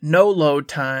goodies, no load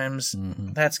times.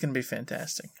 That's going to be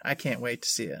fantastic. I can't wait to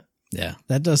see it. Yeah,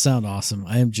 that does sound awesome.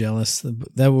 I am jealous.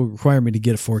 That will require me to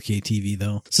get a 4K TV,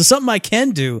 though. So something I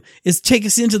can do is take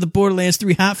us into the Borderlands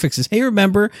 3 hotfixes. Hey,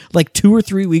 remember, like 2 or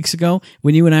 3 weeks ago,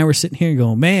 when you and I were sitting here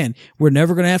going, man, we're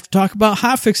never going to have to talk about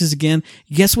hotfixes again.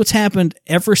 Guess what's happened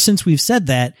ever since we've said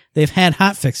that? They've had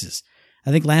hotfixes.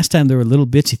 I think last time there were little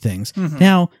bitsy things.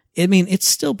 Now, it's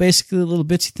still basically a little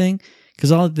bitsy thing,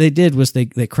 because all they did was they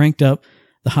cranked up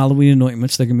the Halloween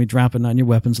anointments. They're going to be dropping on your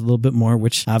weapons a little bit more,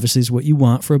 which obviously is what you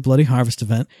want for a Bloody Harvest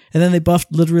event. And then they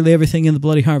buffed literally everything in the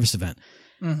Bloody Harvest event.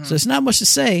 So it's not much to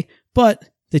say,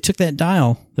 but they took that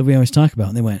dial that we always talk about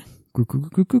and they went,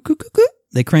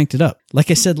 they cranked it up. Like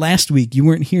I said last week, you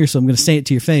weren't here, so I'm going to say it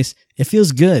to your face. It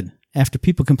feels good after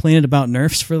people complaining about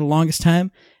nerfs for the longest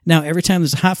time. Now, every time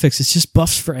there's a hotfix, it's just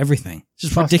buffs for everything.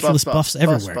 Just ridiculous buffs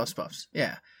everywhere. Buffs.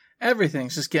 Yeah.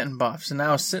 Everything's just getting buffs. And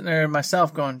I was sitting there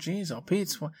myself going, geez,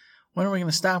 Pete's, when are we going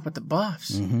to stop with the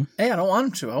buffs? Hey, I don't want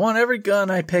them to. I want every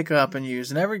gun I pick up and use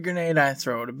and every grenade I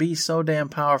throw to be so damn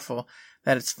powerful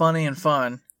that it's funny and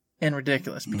fun and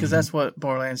ridiculous, because that's what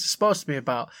Borderlands is supposed to be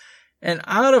about. And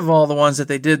out of all the ones that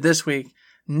they did this week,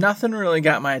 nothing really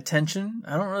got my attention.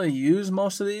 I don't really use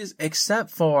most of these except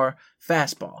for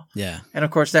fastball. Yeah. And of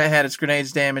course that had its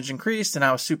grenades damage increased, and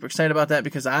I was super excited about that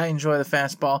because I enjoy the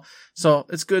fastball. So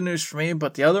it's good news for me,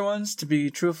 but the other ones, to be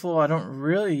truthful, I don't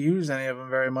really use any of them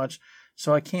very much,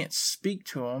 so I can't speak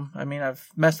to them. I mean, I've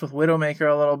messed with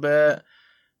Widowmaker a little bit,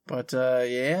 but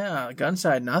yeah, gun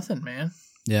side, nothing, man.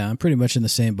 Yeah, I'm pretty much in the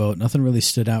same boat. Nothing really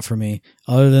stood out for me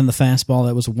other than the fastball.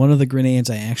 That was one of the grenades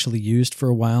I actually used for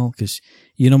a while, because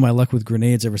my luck with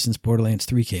grenades ever since Borderlands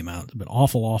 3 came out. It's been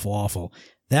awful.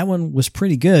 That one was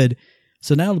pretty good,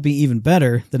 so now it'll be even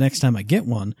better the next time I get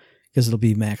one, because it'll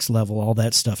be max level, all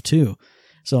that stuff too.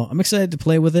 So I'm excited to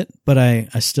play with it, but I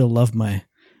still love my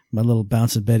little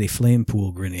Bouncing Betty flame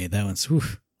pool grenade. That one's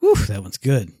that one's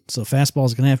good. So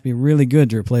fastball's going to have to be really good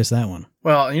to replace that one.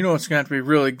 Well, you know what's going to have to be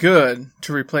really good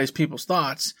to replace people's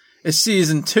thoughts is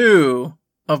Season 2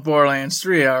 of Borderlands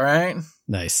 3, all right?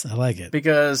 Nice. I like it.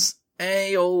 Because,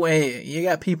 you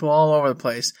got people all over the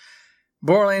place.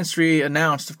 Borderlands 3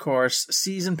 announced, of course,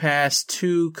 Season Pass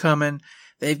 2 coming.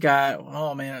 They've got,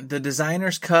 the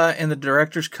designer's cut and the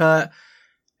director's cut.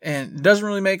 And it doesn't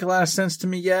really make a lot of sense to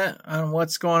me yet on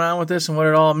what's going on with this and what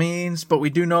it all means. But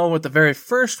we do know with the very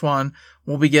first one,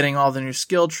 we'll be getting all the new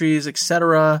skill trees,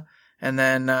 etc. And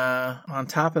then on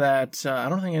top of that, I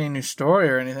don't think any new story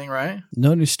or anything, right?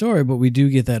 No new story, but we do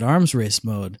get that arms race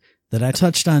mode that I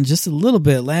touched on just a little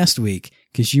bit last week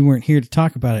because you weren't here to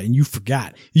talk about it and you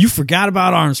forgot. You forgot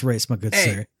about arms race, my good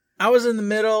sir. I was in the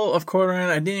middle of quarter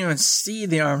end. I didn't even see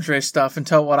the arms race stuff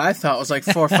until what I thought was like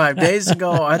 4 or 5 days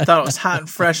ago. I thought it was hot and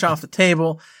fresh off the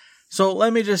table. So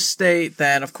let me just state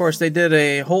that, of course, they did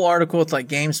a whole article with like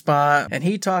GameSpot, and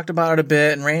he talked about it a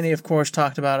bit, and Randy, of course,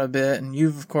 talked about it a bit, and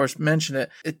you've, of course, mentioned it.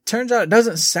 It turns out it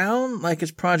doesn't sound like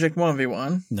it's Project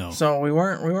 1v1. No. So we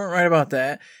weren't right about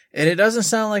that. And it doesn't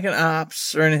sound like an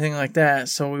ops or anything like that,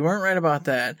 so we weren't right about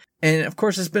that. And, of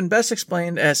course, it's been best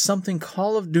explained as something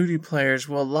Call of Duty players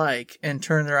will like and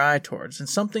turn their eye towards, and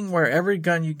something where every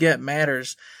gun you get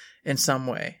matters in some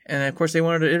way. And, of course, they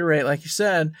wanted to iterate, like you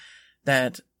said,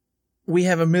 that we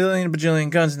have a million bajillion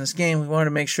guns in this game. We wanted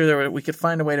to make sure that we could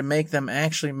find a way to make them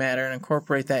actually matter and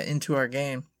incorporate that into our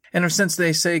game. And since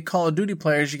they say Call of Duty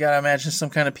players, you gotta imagine some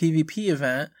kind of PvP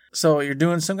event. So you're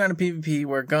doing some kind of PvP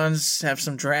where guns have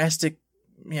some drastic,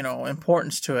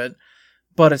 importance to it,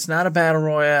 but it's not a battle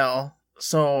royale.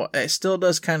 So it still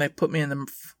does kind of put me in the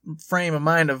frame of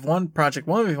mind of one Project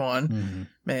 1v1,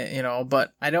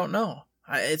 but I don't know.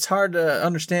 It's hard to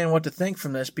understand what to think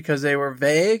from this because they were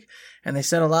vague and they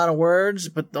said a lot of words,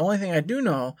 but the only thing I do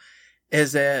know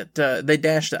is that they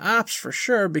dashed the ops for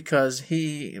sure because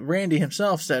Randy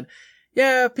himself said,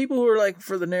 yeah, people who are like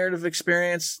for the narrative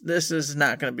experience, this is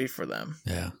not going to be for them.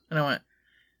 Yeah. And I went,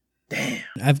 damn.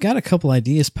 I've got a couple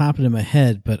ideas popping in my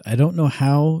head, but I don't know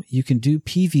how you can do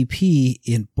PvP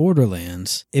in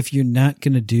Borderlands if you're not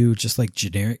going to do just like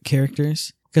generic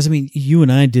characters. Because, you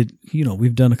and I did,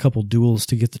 we've done a couple duels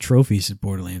to get the trophies at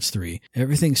Borderlands 3.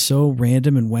 Everything's so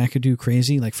random and wackadoo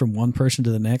crazy, like from one person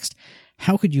to the next.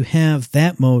 How could you have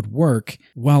that mode work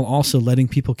while also letting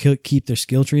people keep their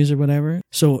skill trees or whatever?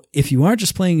 So if you are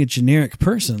just playing a generic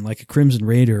person, like a Crimson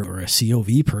Raider or a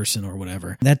COV person or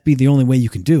whatever, that'd be the only way you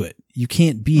can do it. You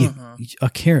can't be a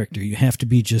character. You have to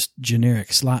be just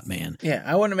generic slot man. Yeah,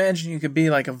 I wouldn't imagine you could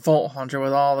be like a Vault Hunter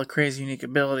with all the crazy unique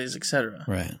abilities, etc.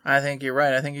 Right. I think you're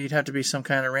right. I think you'd have to be some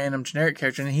kind of random generic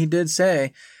character. And he did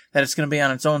say that it's going to be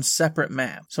on its own separate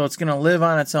map. So it's going to live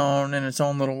on its own in its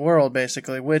own little world,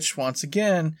 basically, which, once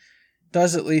again,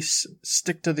 does at least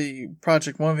stick to the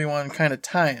Project 1v1 kind of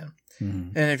tie-in.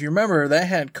 Mm-hmm. And if you remember, that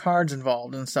had cards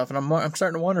involved and stuff. And I'm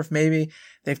starting to wonder if maybe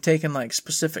they've taken like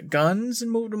specific guns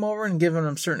and moved them over and given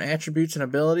them certain attributes and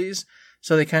abilities.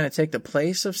 So they kind of take the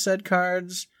place of said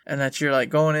cards, and that you're like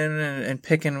going in and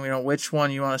picking, which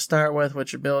one you want to start with,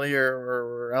 which ability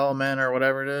or element or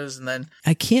whatever it is. And then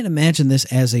I can't imagine this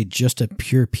as just a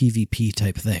pure PvP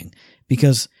type thing,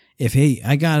 because if, hey,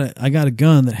 I got a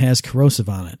gun that has corrosive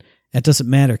on it, that doesn't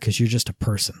matter because you're just a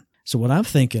person. So what I'm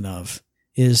thinking of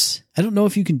is, I don't know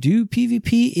if you can do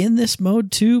PvP in this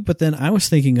mode too, but then I was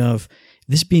thinking of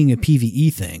this being a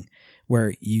PvE thing,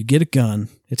 where you get a gun,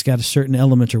 it's got a certain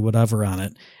element or whatever on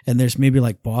it, and there's maybe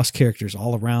like boss characters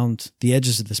all around the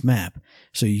edges of this map.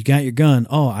 So you got your gun,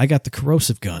 I got the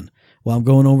corrosive gun. Well, I'm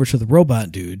going over to the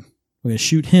robot dude, I'm going to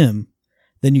shoot him,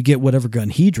 then you get whatever gun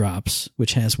he drops,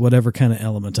 which has whatever kind of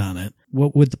element on it.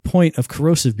 What would the point of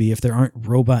corrosive be if there aren't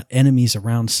robot enemies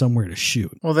around somewhere to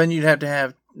shoot? Well, then you'd have to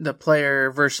have the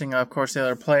player versing, of course, the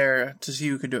other player to see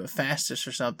who could do it fastest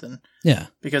or something. Yeah.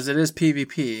 Because it is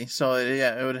PvP, so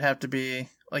it would have to be,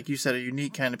 like you said, a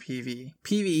unique kind of PvE,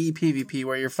 PvP,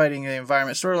 where you're fighting the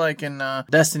environment, sort of like in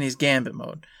Destiny's Gambit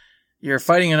mode. You're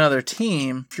fighting another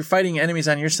team. If you're fighting enemies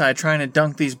on your side, trying to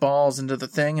dunk these balls into the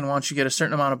thing, and once you get a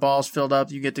certain amount of balls filled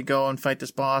up, you get to go and fight this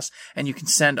boss, and you can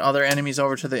send other enemies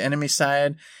over to the enemy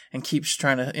side and keep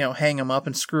trying to, hang them up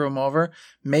and screw them over.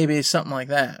 Maybe something like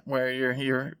that, where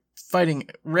you're fighting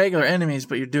regular enemies,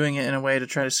 but you're doing it in a way to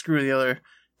try to screw the other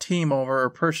team over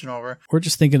or person over. We're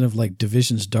just thinking of like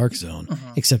Division's Dark Zone,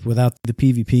 except without the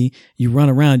PvP. You run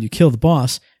around, you kill the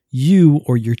boss, you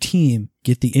or your team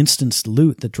get the instance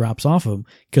loot that drops off of them,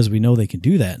 because we know they can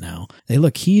do that now. Hey,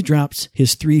 look, he drops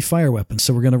his 3 fire weapons,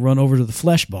 so we're going to run over to the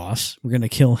flesh boss. We're going to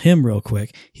kill him real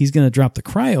quick. He's going to drop the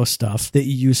cryo stuff that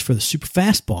you use for the super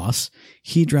fast boss.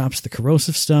 He drops the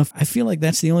corrosive stuff. I feel like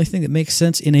that's the only thing that makes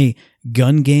sense in a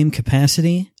gun game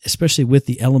capacity, especially with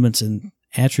the elements and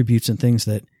attributes and things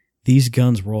that these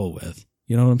guns roll with.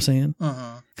 You know what I'm saying?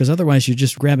 Because otherwise you're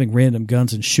just grabbing random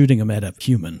guns and shooting them at a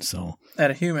human. So at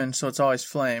a human, so it's always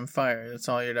fire. That's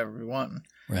all you'd ever be wanting.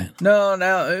 Right. No,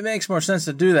 now it makes more sense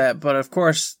to do that. But of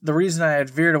course, the reason I had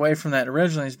veered away from that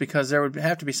originally is because there would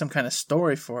have to be some kind of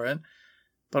story for it.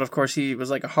 But of course, he was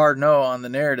like a hard no on the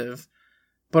narrative.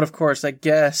 But of course, I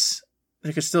guess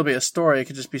there could still be a story. It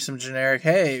could just be some generic,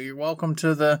 hey, you're welcome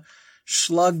to the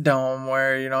Slug Dome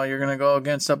where, you're going to go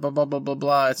against a blah, blah, blah, blah,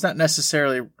 blah. It's not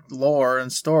necessarily lore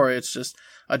and story. It's just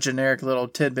a generic little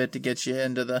tidbit to get you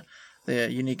into the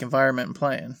unique environment and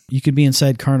playing. You could be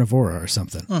inside Carnivora or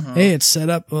something. Mm-hmm. Hey, it's set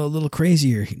up a little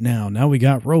crazier now. Now we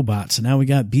got robots, and now we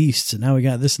got beasts, and now we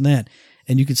got this and that.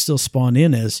 And you could still spawn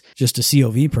in as just a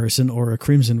COV person or a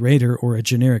Crimson Raider or a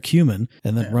generic human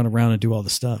and then run around and do all the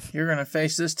stuff. You're going to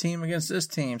face this team against this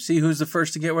team. See who's the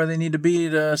first to get where they need to be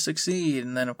to succeed.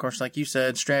 And then, of course, like you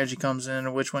said, strategy comes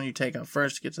in, which one you take out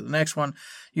first to get to the next one,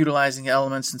 utilizing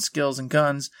elements and skills and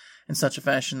guns in such a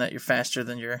fashion that you're faster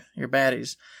than your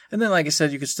baddies. And then, like I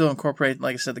said, you could still incorporate,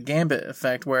 like I said, the Gambit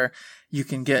effect where you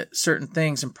can get certain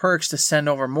things and perks to send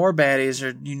over more baddies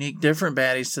or unique different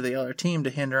baddies to the other team to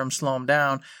hinder them, slow them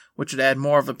down, which would add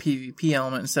more of a PvP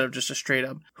element instead of just a straight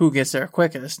up who gets there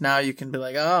quickest. Now you can be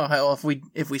like, oh, hell,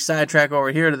 if we sidetrack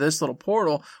over here to this little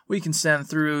portal, we can send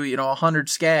through, 100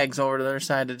 skags over to the other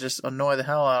side to just annoy the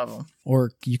hell out of them.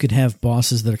 Or you could have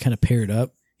bosses that are kind of paired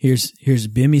up. Here's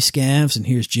Bimmy Scavs and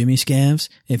here's Jimmy Scavs.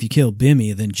 If you kill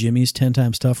Bimmy, then Jimmy's 10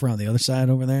 times tougher on the other side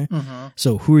over there. Mm-hmm.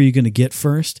 So who are you going to get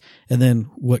first? And then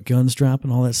what guns drop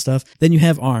and all that stuff. Then you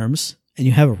have arms and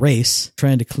you have a race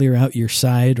trying to clear out your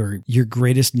side or your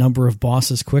greatest number of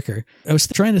bosses quicker. I was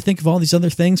trying to think of all these other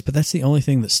things, but that's the only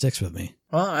thing that sticks with me.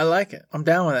 Well, I like it. I'm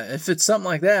down with it. If it's something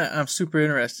like that, I'm super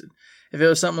interested. If it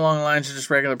was something along the lines of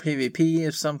just regular PvP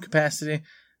of some capacity,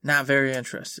 not very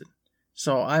interested.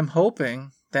 So I'm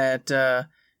hoping that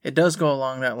it does go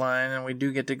along that line and we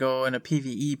do get to go in a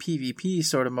PvE, PvP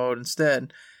sort of mode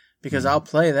instead, because I'll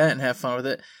play that and have fun with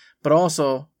it. But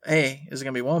also, hey, is it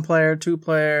going to be 1 player, 2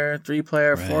 player, 3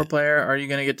 player, 4 player? Are you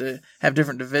going to get to have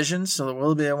different divisions? So there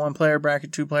will be a 1 player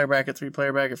bracket, 2 player bracket, 3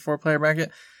 player bracket, 4 player bracket?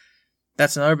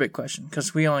 That's another big question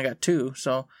because we only got 2.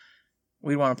 So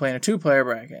we want to play in a 2 player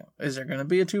bracket. Is there going to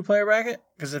be a 2 player bracket?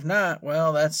 Because if not,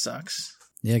 well, that sucks.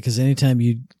 Yeah, because anytime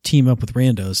you team up with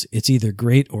randos, it's either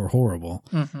great or horrible.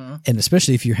 Mm-hmm. And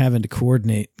especially if you're having to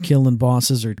coordinate killing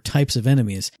bosses or types of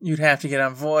enemies. You'd have to get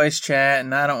on voice chat,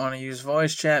 and I don't want to use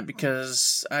voice chat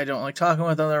because I don't like talking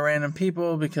with other random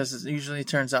people because it usually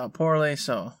turns out poorly.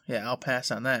 So, yeah, I'll pass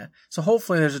on that. So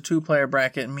hopefully there's a 2-player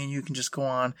bracket, and me and you can just go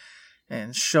on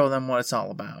and show them what it's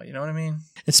all about. You know what I mean?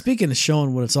 And speaking of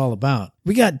showing what it's all about,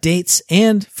 we got dates,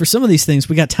 and for some of these things,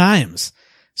 we got times.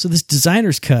 So this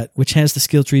designer's cut, which has the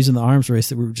skill trees and the arms race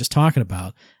that we were just talking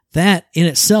about, that in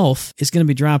itself is going to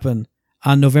be dropping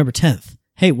on November 10th.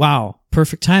 Hey, wow,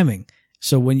 perfect timing.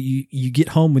 So when you get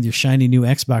home with your shiny new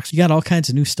Xbox, you got all kinds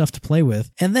of new stuff to play with.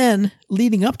 And then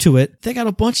leading up to it, they got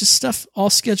a bunch of stuff all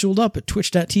scheduled up at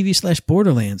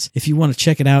twitch.tv/Borderlands. If you want to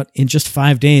check it out in just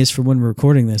 5 days from when we're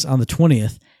recording this on the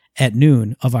 20th at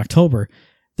noon of October,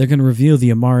 they're going to reveal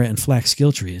the Amara and Flak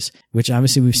skill trees, which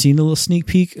obviously we've seen a little sneak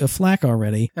peek of Flak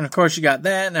already. And of course you got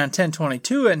that, and on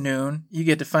 10/22 at noon, you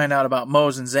get to find out about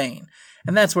Mose and Zane.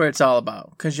 And that's where it's all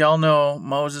about, because y'all know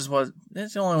Moses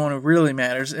it's the only one who really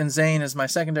matters, and Zane is my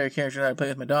secondary character that I play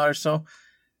with my daughter, so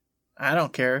I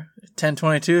don't care.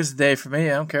 10/22 is the day for me.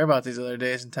 I don't care about these other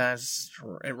days and times. It's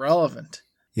irrelevant.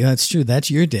 Yeah, that's true.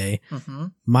 That's your day. Mm-hmm.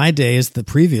 My day is the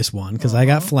previous one because I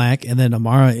got Flak, and then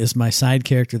Amara is my side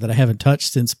character that I haven't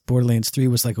touched since Borderlands 3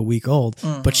 was like a week old,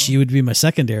 but she would be my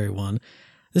secondary one.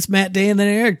 It's Matt Day and then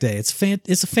Eric Day.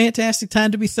 It's a fantastic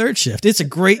time to be third shift. It's a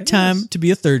great time to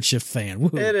be a third shift fan. Woo.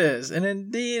 It is. And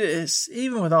indeed, it's,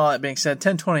 even with all that being said,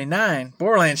 10/29,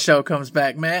 Borderlands show comes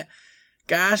back, Matt.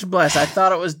 Gosh bless. I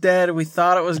thought it was dead. We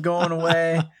thought it was going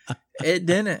away. It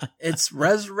didn't. It's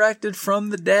resurrected from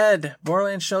the dead.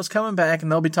 Borderlands show's coming back,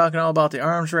 and they'll be talking all about the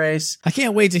arms race. I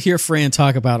can't wait to hear Fran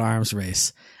talk about arms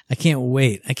race. I can't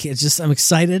wait. I'm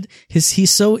excited. He's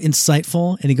so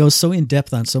insightful, and he goes so in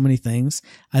depth on so many things.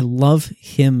 I love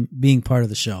him being part of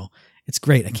the show. It's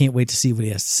great. I can't wait to see what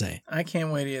he has to say. I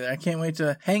can't wait either. I can't wait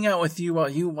to hang out with you while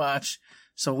you watch,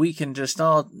 so we can get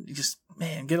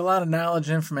a lot of knowledge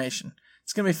and information.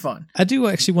 It's going to be fun. I do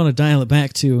actually want to dial it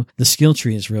back to the skill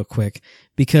trees real quick,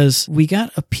 because we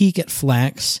got a peek at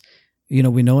Flax. We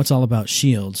know it's all about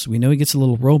shields. We know he gets a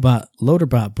little robot,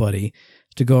 Loaderbot buddy,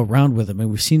 to go around with him, and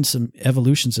we've seen some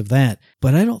evolutions of that.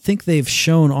 But I don't think they've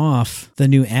shown off the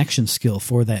new action skill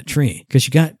for that tree, because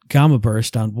you got Gamma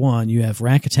Burst on one, you have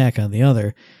Rack Attack on the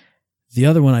other. The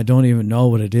other one, I don't even know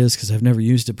what it is because I've never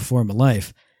used it before in my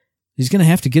life. He's going to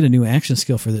have to get a new action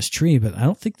skill for this tree, but I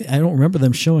don't remember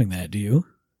them showing that. Do you?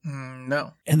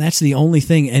 No. And that's the only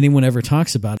thing anyone ever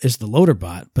talks about is the loader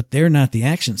bot, but they're not the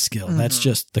action skill. That's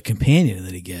just the companion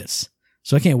that he gets.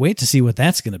 So I can't wait to see what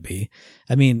that's going to be.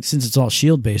 I mean, since it's all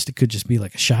shield based, it could just be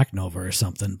like a Shock Nova or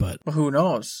something, but Well, who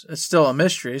knows? It's still a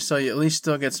mystery, so you at least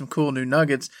still get some cool new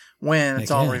nuggets when it's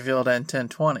all revealed at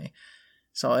 10:20.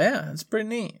 So yeah, it's pretty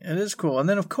neat. It is cool. And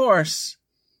then of course,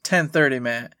 10:30,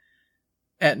 Matt,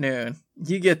 at noon,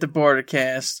 you get the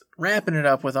Bordercast wrapping it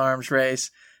up with Arms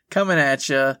Race, coming at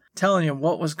you, telling you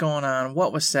what was going on,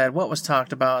 what was said, what was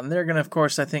talked about, and they're going to, of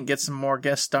course, I think, get some more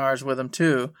guest stars with them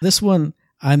too. This one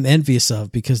I'm envious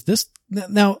of because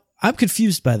now I'm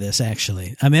confused by this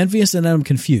actually. I'm envious and I'm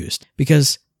confused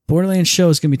because Borderlands show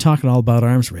is going to be talking all about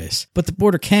Arms Race, but the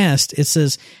Bordercast, it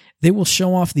says they will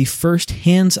show off the first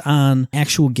hands-on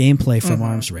actual gameplay from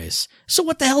Arms Race. So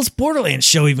what the hell is Borderlands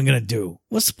show even going to do?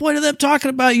 What's the point of them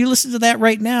talking about? You listen to that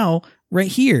right now, right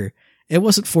here. It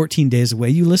wasn't 14 days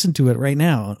away. You listen to it right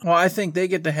now. Well, I think they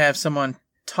get to have someone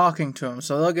talking to them,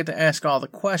 so they'll get to ask all the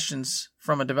questions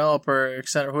from a developer,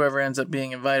 etc., whoever ends up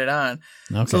being invited on.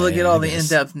 Okay, so they'll get all the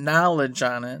in-depth knowledge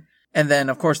on it. And then,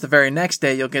 of course, the very next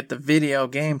day, you'll get the video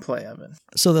gameplay of it.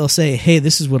 So they'll say, hey,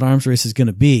 this is what Arms Race is going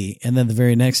to be. And then the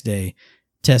very next day,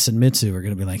 Tess and Mitsu are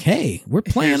going to be like, hey, we're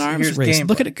playing Arms Race. Gameplay.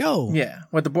 Look at it go. Yeah.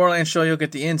 With the Borderlands show, you'll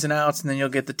get the ins and outs, and then you'll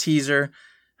get the teaser.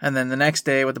 And then the next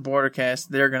day with the Bordercast,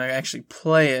 they're going to actually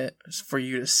play it for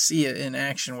you to see it in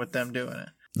action with them doing it.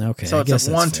 Okay. So it's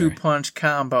a 1-2 punch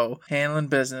combo, handling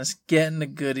business, getting the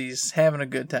goodies, having a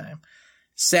good time.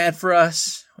 Sad for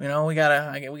us. You know, we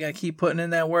gotta keep putting in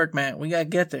that work, man. We gotta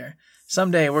get there.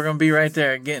 Someday we're gonna be right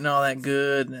there getting all that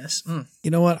goodness.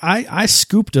 You know what? I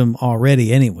scooped them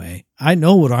already anyway. I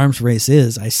know what Arms Race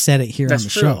is. I said it here on the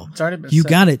show. It's already been you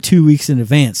said. got it 2 weeks in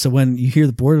advance. So when you hear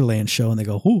the Borderlands show and they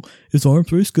go, oh, is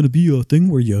Arms Race going to be a thing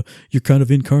where you're kind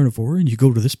of in Carnivore and you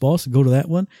go to this boss and go to that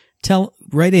one?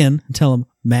 Write in and tell them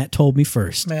Matt told me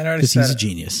first. Matt already because said he's a it.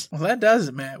 genius. Well, that does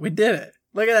it, Matt. We did it.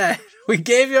 Look at that. We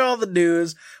gave you all the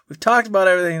news. We've talked about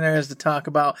everything there is to talk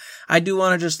about. I do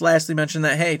want to just lastly mention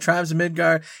that, hey, Tribes of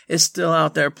Midgard is still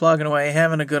out there plugging away,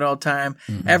 having a good old time.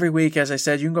 Every week, as I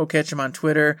said, you can go catch him on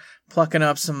Twitter, plucking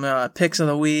up some picks of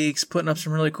the weeks, putting up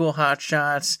some really cool hot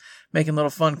shots, making little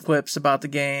fun quips about the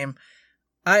game.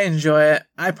 I enjoy it.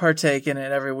 I partake in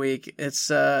it every week. It's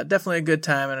definitely a good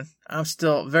time, and I'm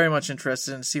still very much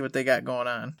interested in see what they got going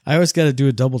on. I always got to do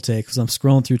a double take because I'm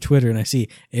scrolling through Twitter and I see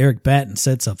Eric Batten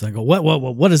said something. I go,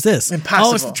 what is this?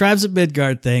 Impossible. Oh, it's the Tribes of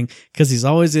Midgard thing because he's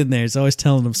always in there. He's always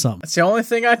telling them something. That's the only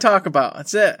thing I talk about.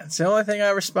 That's it. It's the only thing I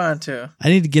respond to. I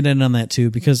need to get in on that too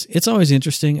because it's always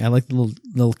interesting. I like the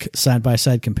little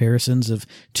side-by-side comparisons of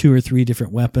 2 or 3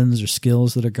 different weapons or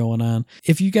skills that are going on.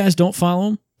 If you guys don't follow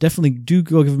them, definitely do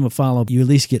go give them a follow. You at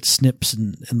least get snips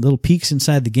and little peeks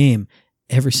inside the game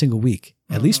every single week,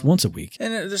 at least once a week.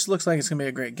 And it just looks like it's going to be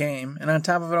a great game. And on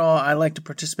top of it all, I like to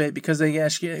participate because they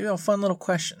ask you, fun little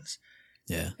questions.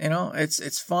 Yeah.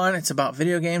 It's fun. It's about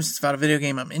video games. It's about a video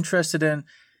game I'm interested in.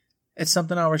 It's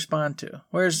something I'll respond to.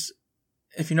 Whereas,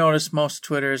 if you notice, most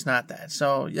Twitter is not that.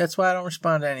 So that's why I don't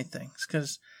respond to anything. It's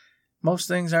because most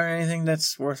things aren't anything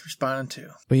that's worth responding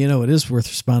to. But you know what is worth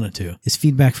responding to is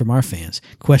feedback from our fans.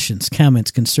 Questions,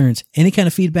 comments, concerns, any kind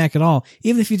of feedback at all,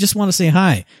 even if you just want to say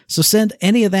hi. So send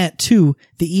any of that to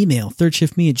the email,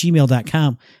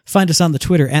 thirdshiftme@gmail.com. Find us on the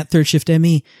Twitter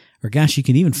 @ThirdShiftME. Or gosh, you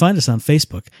can even find us on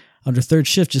Facebook. Under Third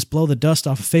Shift, just blow the dust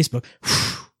off of Facebook.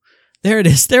 There it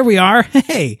is. There we are.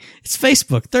 Hey, it's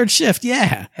Facebook. Third Shift.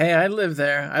 Yeah. Hey, I live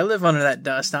there. I live under that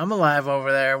dust. I'm alive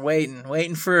over there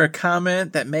waiting for a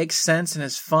comment that makes sense and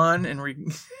is fun and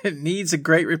it needs a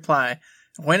great reply.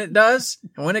 When it does,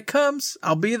 and when it comes,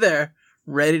 I'll be there,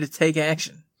 ready to take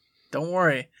action. Don't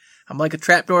worry. I'm like a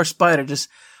trapdoor spider, just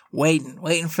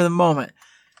waiting for the moment.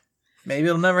 Maybe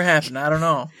it'll never happen. I don't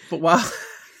know. But while...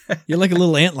 You're like a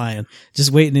little antlion,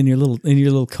 just waiting in your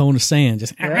little cone of sand.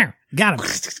 Just got him.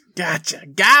 Gotcha.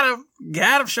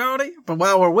 Got him, shorty. But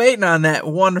while we're waiting on that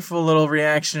wonderful little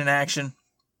reaction and action,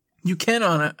 you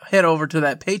can head over to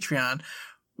that Patreon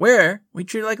where we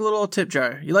treat it like a little tip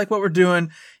jar. You like what we're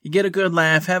doing, you get a good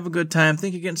laugh, have a good time,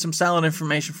 think you're getting some solid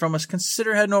information from us.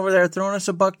 Consider heading over there, throwing us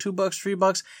 $1, $2,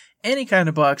 $3, any kind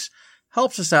of bucks.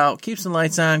 Helps us out, keeps the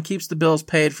lights on, keeps the bills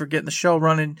paid for getting the show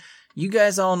running. You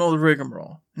guys all know the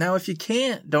rigmarole. Now, if you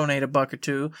can't donate $1 or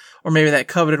 $2, or maybe that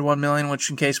coveted $1 million, which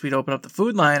in case we'd open up the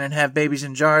food line and have babies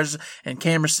in jars and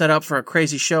cameras set up for a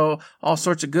crazy show, all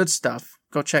sorts of good stuff,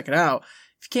 go check it out.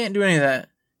 If you can't do any of that,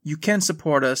 you can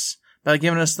support us by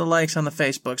giving us the likes on the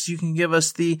Facebooks. You can give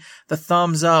us the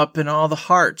thumbs up and all the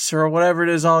hearts or whatever it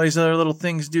is all these other little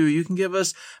things do. You can give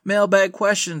us mailbag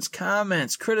questions,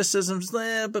 comments, criticisms,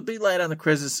 but be light on the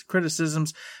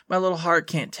criticisms. My little heart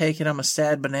can't take it. I'm a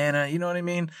sad banana. You know what I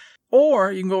mean?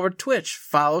 Or you can go over to Twitch,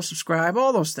 follow, subscribe,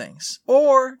 all those things.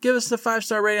 Or give us the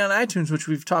 5-star rating on iTunes, which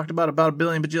we've talked about a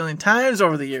billion bajillion times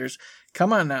over the years.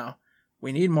 Come on now.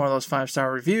 We need more of those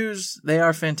 5-star reviews. They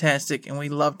are fantastic, and we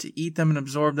love to eat them and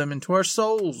absorb them into our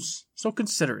souls. So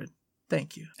consider it.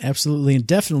 Thank you. Absolutely, and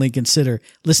definitely consider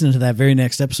listening to that very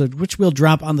next episode, which will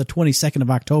drop on the 22nd of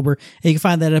October. And you can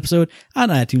find that episode on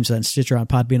iTunes, on Stitcher, on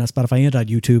Podbean, on Spotify, and on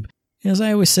YouTube. And as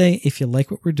I always say, if you like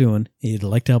what we're doing and you'd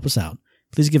like to help us out,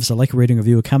 please give us a like, a rating,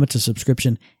 review, a comment, a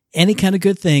subscription, any kind of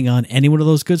good thing on any one of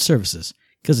those good services,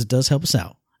 because it does help us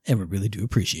out, and we really do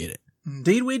appreciate it.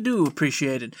 Indeed, we do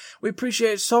appreciate it. We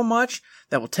appreciate it so much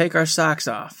that we'll take our socks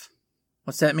off.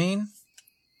 What's that mean?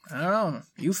 I don't know.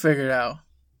 You figure it out.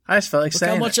 I just felt like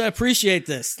saying Look how much I appreciate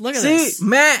this. Look at See, this.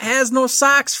 Matt has no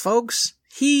socks, folks.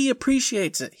 He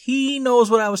appreciates it. He knows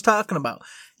what I was talking about.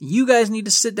 You guys need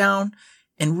to sit down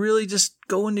and really just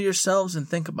go into yourselves and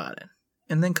think about it.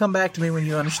 And then come back to me when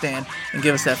you understand and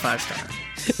give us that 5-star.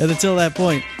 And until that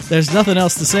point, there's nothing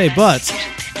else to say but...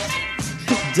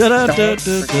 Don't forget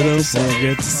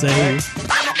to say.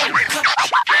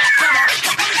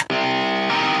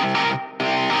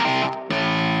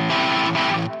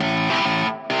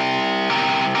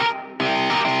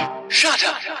 Shut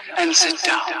up and sit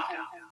down.